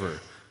than ever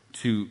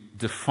to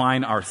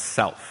define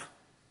ourself.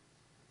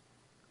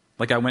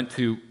 Like I went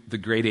to the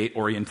grade 8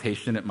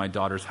 orientation at my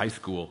daughter's high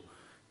school,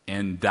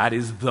 and that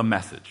is the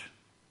message.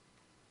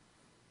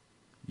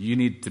 You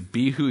need to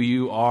be who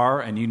you are,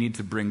 and you need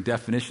to bring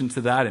definition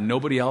to that, and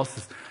nobody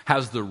else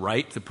has the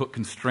right to put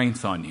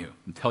constraints on you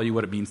and tell you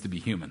what it means to be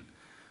human.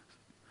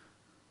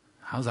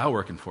 How's that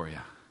working for you?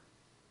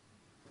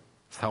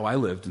 It's how I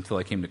lived until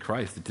I came to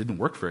Christ. It didn't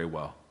work very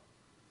well.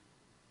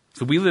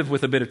 So we live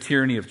with a bit of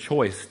tyranny of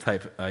choice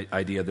type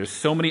idea. There's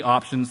so many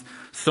options,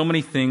 so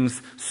many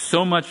things,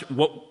 so much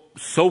what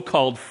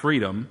so-called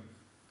freedom.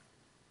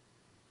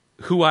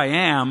 Who I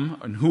am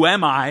and who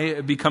am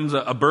I becomes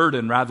a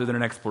burden rather than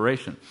an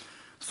exploration.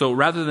 So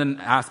rather than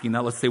asking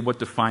that, let's say, what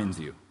defines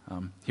you?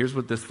 Here's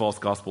what this false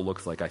gospel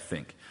looks like, I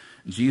think.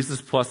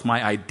 Jesus plus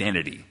my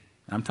identity.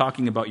 I'm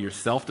talking about your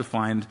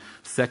self-defined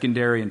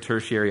secondary and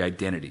tertiary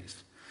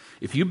identities.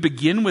 If you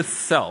begin with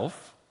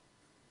self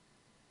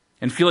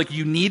and feel like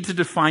you need to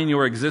define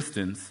your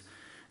existence,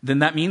 then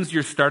that means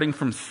you're starting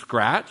from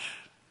scratch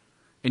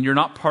and you're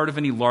not part of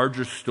any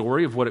larger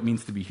story of what it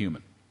means to be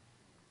human.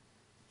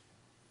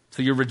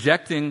 So you're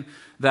rejecting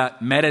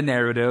that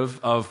meta-narrative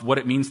of what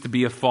it means to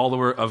be a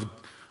follower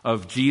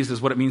of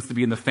Jesus, what it means to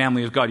be in the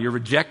family of God. You're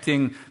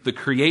rejecting the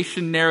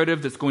creation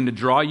narrative that's going to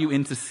draw you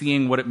into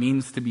seeing what it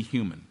means to be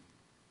human,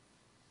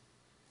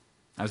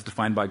 as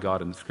defined by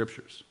God in the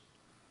Scriptures.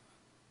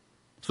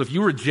 So if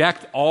you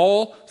reject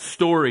all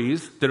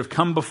stories that have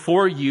come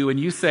before you and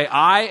you say,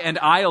 I and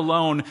I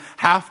alone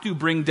have to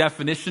bring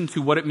definition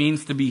to what it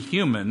means to be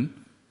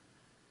human,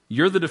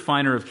 you're the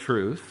definer of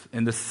truth,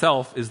 and the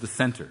self is the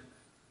center.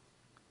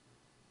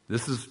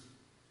 This is,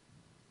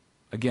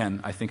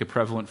 again, I think a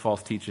prevalent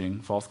false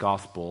teaching, false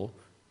gospel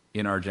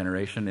in our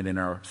generation and in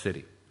our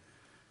city.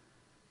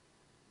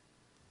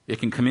 It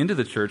can come into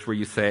the church where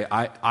you say,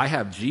 I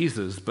have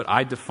Jesus, but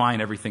I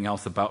define everything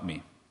else about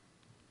me.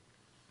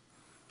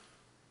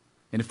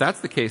 And if that's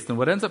the case, then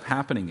what ends up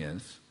happening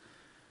is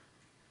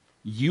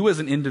you as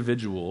an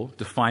individual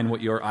define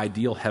what your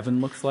ideal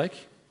heaven looks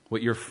like,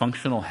 what your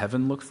functional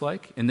heaven looks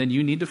like, and then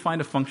you need to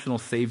find a functional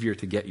Savior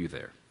to get you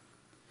there.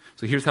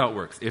 So here's how it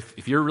works.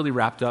 If you're really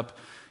wrapped up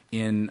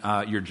in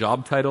your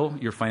job title,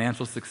 your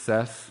financial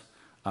success,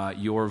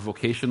 your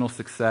vocational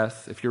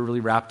success, if you're really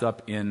wrapped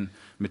up in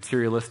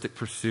materialistic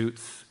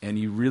pursuits, and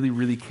you really,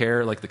 really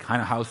care, like the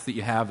kind of house that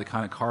you have, the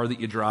kind of car that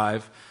you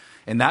drive,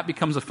 and that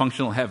becomes a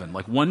functional heaven.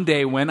 Like one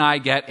day when I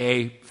get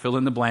a fill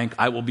in the blank,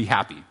 I will be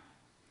happy.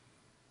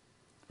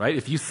 Right?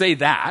 If you say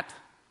that,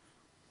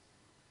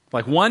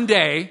 like one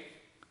day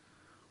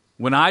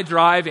when I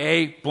drive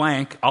a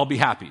blank, I'll be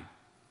happy.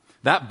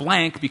 That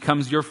blank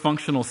becomes your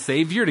functional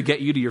Savior to get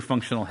you to your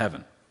functional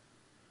heaven.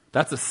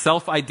 That's a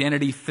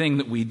self-identity thing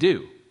that we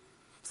do.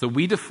 So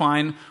we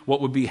define what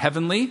would be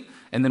heavenly,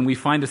 and then we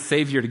find a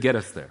Savior to get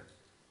us there.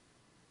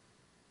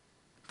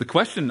 The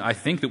question I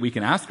think that we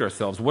can ask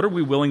ourselves, what are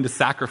we willing to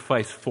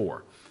sacrifice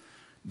for?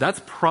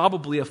 That's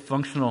probably a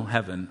functional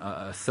heaven,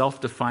 a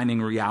self-defining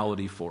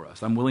reality for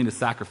us. I'm willing to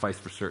sacrifice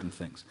for certain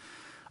things.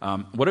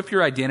 What if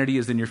your identity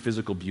is in your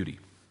physical beauty?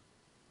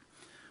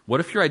 What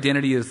if your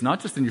identity is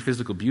not just in your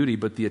physical beauty,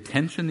 but the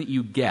attention that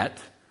you get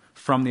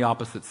from the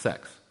opposite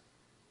sex?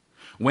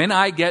 When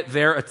I get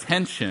their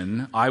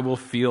attention, I will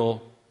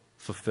feel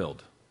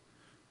fulfilled.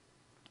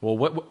 Well,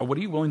 what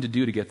are you willing to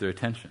do to get their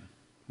attention?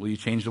 Will you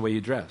change the way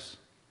you dress?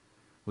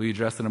 Will you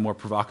dress in a more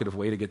provocative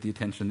way to get the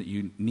attention that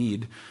you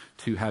need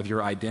to have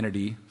your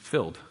identity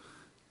fulfilled?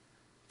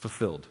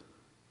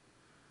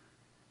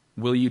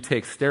 Will you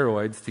take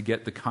steroids to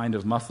get the kind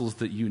of muscles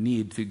that you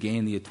need to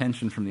gain the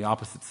attention from the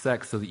opposite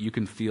sex so that you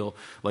can feel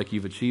like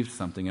you've achieved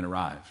something and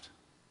arrived?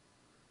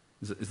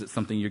 Is it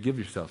something you give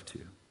yourself to?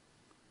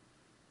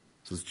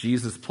 So it's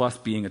Jesus plus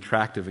being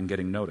attractive and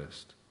getting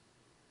noticed.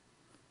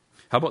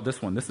 How about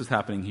this one? This is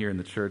happening here in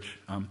the church.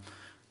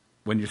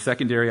 When your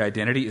secondary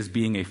identity is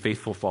being a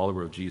faithful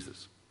follower of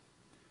Jesus.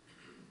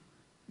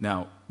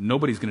 Now,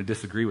 nobody's going to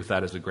disagree with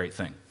that as a great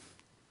thing.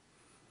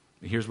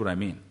 Here's what I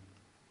mean.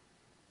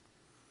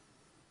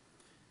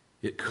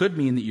 It could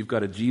mean that you've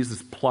got a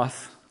Jesus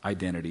plus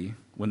identity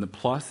when the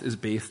plus is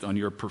based on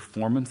your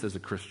performance as a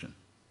Christian.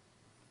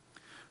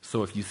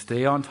 So if you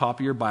stay on top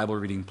of your Bible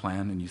reading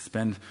plan and you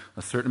spend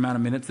a certain amount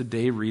of minutes a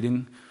day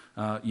reading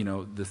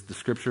the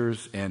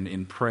scriptures and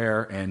in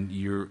prayer, and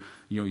you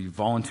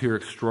volunteer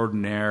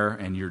extraordinaire,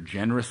 and you're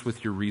generous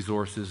with your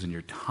resources and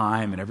your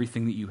time and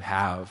everything that you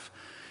have,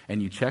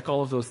 and you check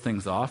all of those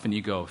things off and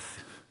you go,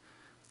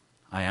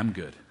 I am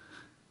good.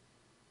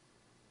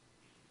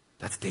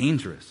 That's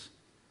dangerous.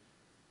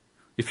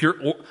 If your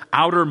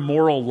outer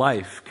moral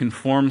life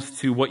conforms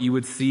to what you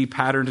would see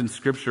patterned in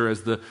Scripture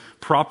as the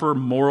proper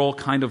moral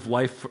kind of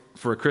life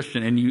for a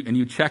Christian, and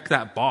you check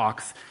that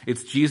box,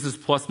 it's Jesus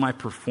plus my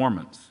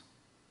performance.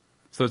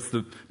 So it's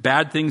the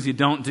bad things you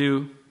don't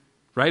do,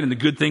 right, and the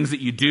good things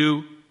that you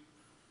do.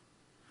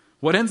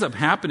 What ends up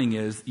happening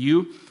is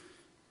you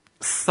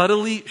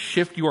subtly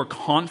shift your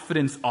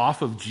confidence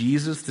off of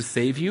Jesus to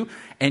save you,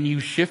 and you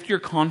shift your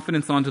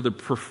confidence onto the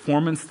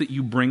performance that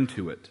you bring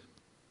to it.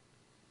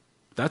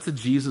 That's a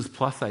Jesus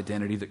plus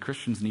identity that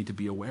Christians need to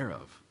be aware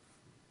of.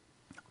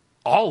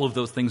 All of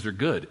those things are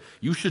good.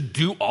 You should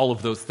do all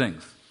of those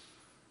things.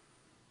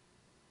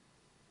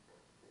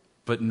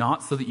 But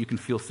not so that you can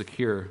feel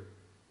secure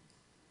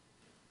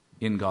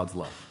in God's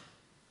love.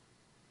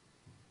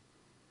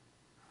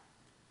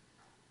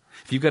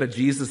 If you've got a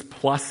Jesus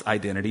plus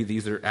identity,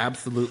 these are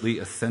absolutely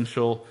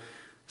essential,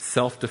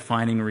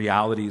 self-defining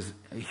realities.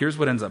 Here's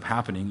what ends up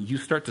happening. You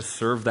start to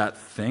serve that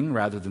thing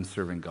rather than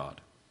serving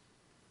God.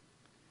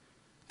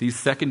 These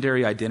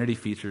secondary identity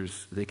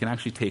features, they can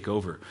actually take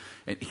over.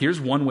 And here's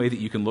one way that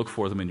you can look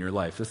for them in your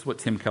life. This is what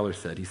Tim Keller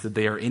said. He said,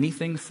 they are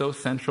anything so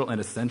central and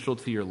essential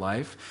to your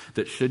life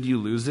that should you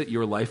lose it,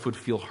 your life would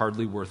feel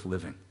hardly worth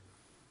living.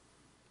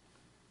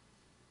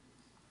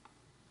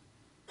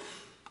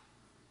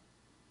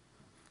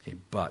 Okay,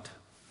 but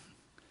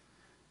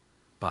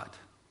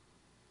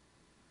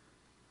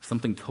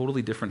something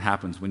totally different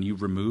happens when you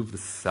remove the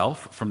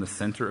self from the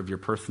center of your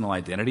personal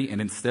identity, and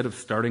instead of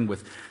starting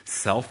with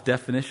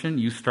self-definition,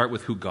 you start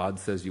with who God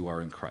says you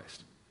are in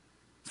Christ.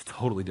 It's a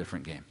totally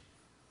different game.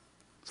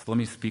 So let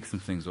me speak some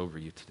things over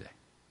you today.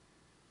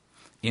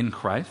 In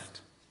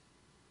Christ,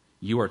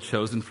 you are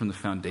chosen from the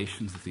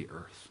foundations of the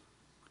earth.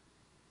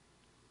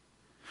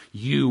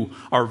 You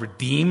are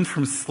redeemed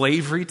from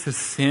slavery to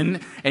sin,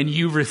 and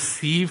you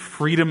receive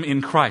freedom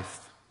in Christ.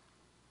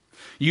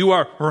 You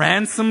are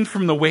ransomed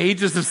from the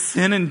wages of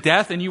sin and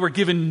death, and you are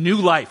given new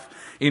life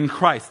in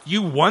Christ.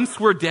 You once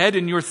were dead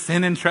in your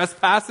sin and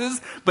trespasses,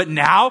 but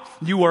now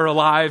you are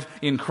alive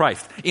in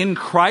Christ. In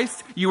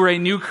Christ, you are a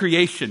new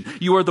creation.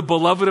 You are the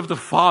beloved of the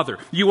Father.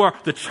 You are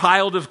the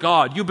child of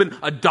God. You've been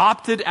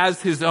adopted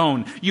as His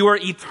own. You are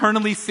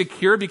eternally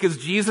secure because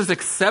Jesus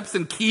accepts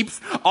and keeps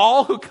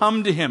all who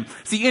come to Him.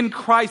 See, in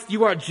Christ,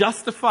 you are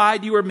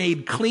justified, you are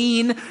made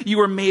clean,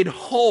 you are made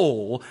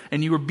whole,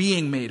 and you are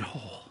being made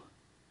whole.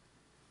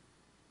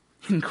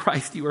 In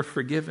Christ, you are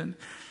forgiven.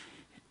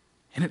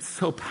 And it's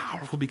so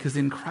powerful because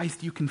in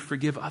Christ, you can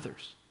forgive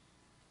others.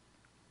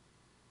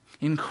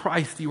 In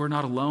Christ, you are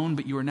not alone,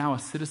 but you are now a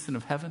citizen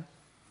of heaven.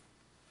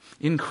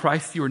 In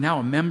Christ, you are now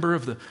a member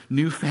of the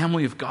new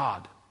family of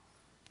God.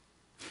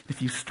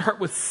 If you start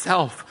with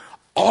self,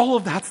 all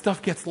of that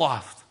stuff gets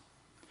lost.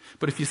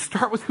 But if you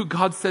start with who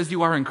God says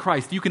you are in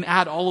Christ, you can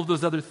add all of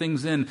those other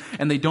things in,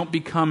 and they don't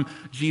become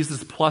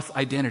Jesus plus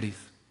identities.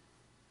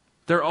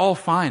 They're all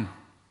fine.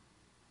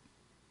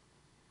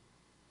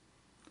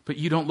 But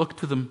you don't look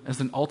to them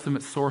as an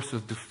ultimate source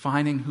of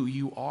defining who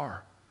you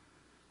are.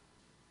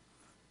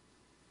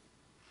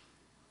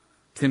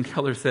 Tim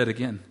Keller said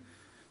again,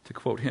 to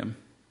quote him,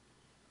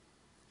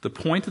 the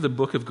point of the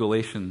book of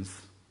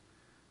Galatians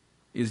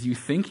is you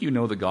think you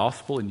know the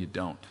gospel and you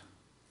don't.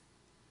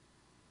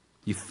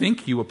 You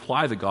think you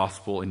apply the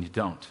gospel and you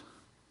don't.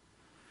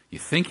 You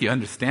think you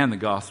understand the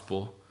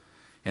gospel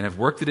and have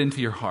worked it into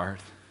your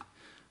heart,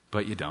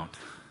 but you don't.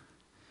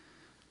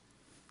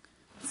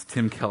 It's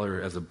Tim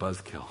Keller as a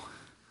buzzkill.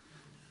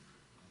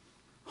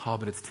 Oh,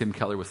 but it's Tim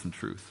Keller with some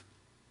truth.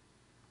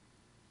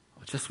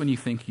 Just when you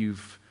think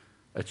you've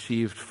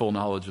achieved full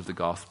knowledge of the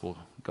gospel,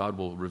 God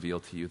will reveal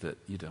to you that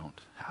you don't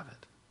have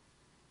it.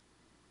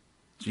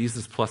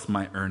 Jesus plus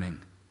my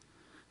earning.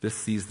 This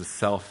sees the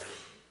self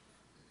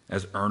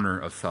as earner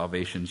of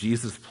salvation.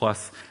 Jesus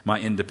plus my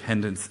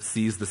independence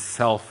sees the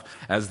self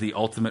as the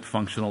ultimate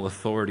functional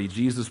authority.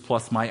 Jesus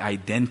plus my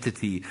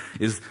identity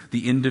is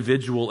the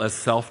individual as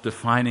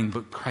self-defining.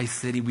 But Christ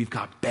City, we've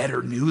got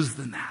better news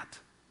than that.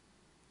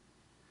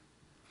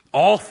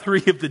 All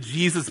three of the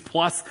Jesus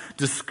plus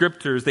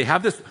descriptors, they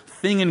have this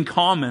thing in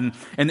common,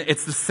 and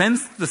it's the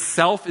sense that the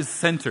self is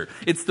center.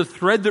 It's the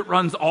thread that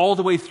runs all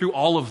the way through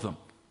all of them.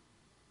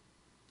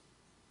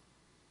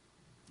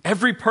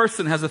 Every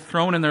person has a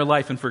throne in their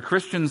life, and for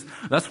Christians,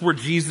 that's where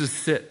Jesus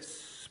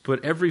sits.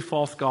 But every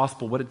false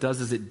gospel, what it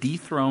does is it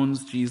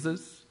dethrones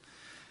Jesus,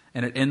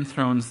 and it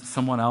enthrones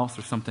someone else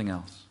or something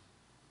else.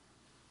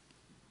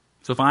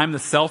 So if I'm the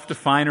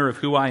self-definer of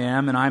who I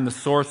am, and I'm the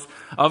source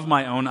of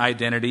my own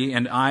identity,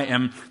 and I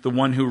am the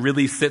one who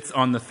really sits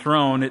on the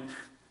throne,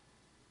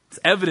 it's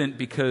evident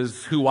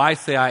because who I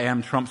say I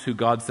am trumps who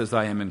God says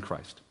I am in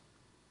Christ.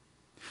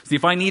 See,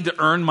 if I need to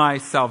earn my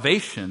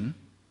salvation,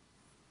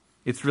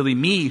 it's really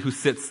me who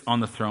sits on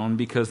the throne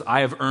because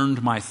I have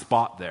earned my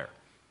spot there.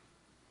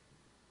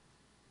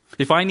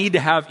 If I need to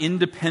have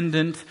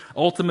independent,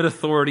 ultimate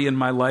authority in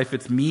my life,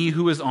 it's me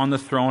who is on the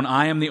throne.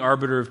 I am the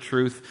arbiter of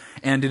truth,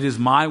 and it is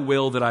my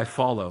will that I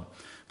follow.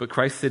 But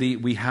Christ City,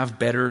 we have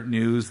better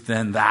news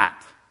than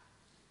that.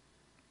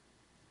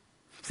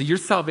 See, your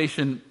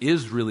salvation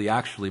is really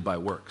actually by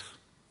works.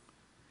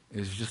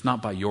 It's just not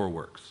by your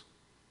works.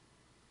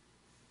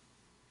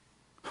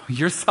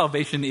 Your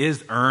salvation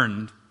is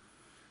earned.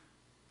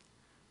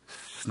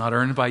 It's just not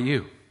earned by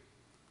you.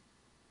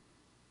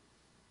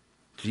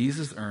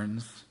 Jesus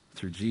earns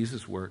through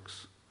Jesus'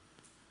 works,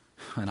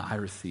 and I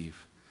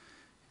receive.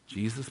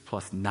 Jesus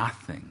plus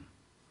nothing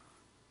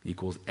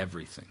equals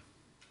everything.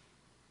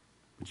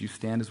 Would you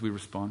stand as we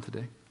respond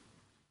today?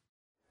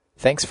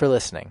 Thanks for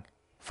listening.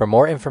 For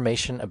more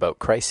information about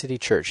Christ City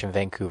Church in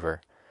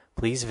Vancouver,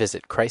 please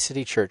visit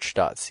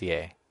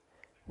christcitychurch.ca.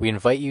 We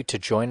invite you to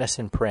join us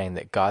in praying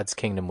that God's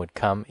kingdom would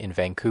come in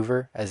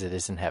Vancouver as it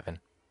is in heaven.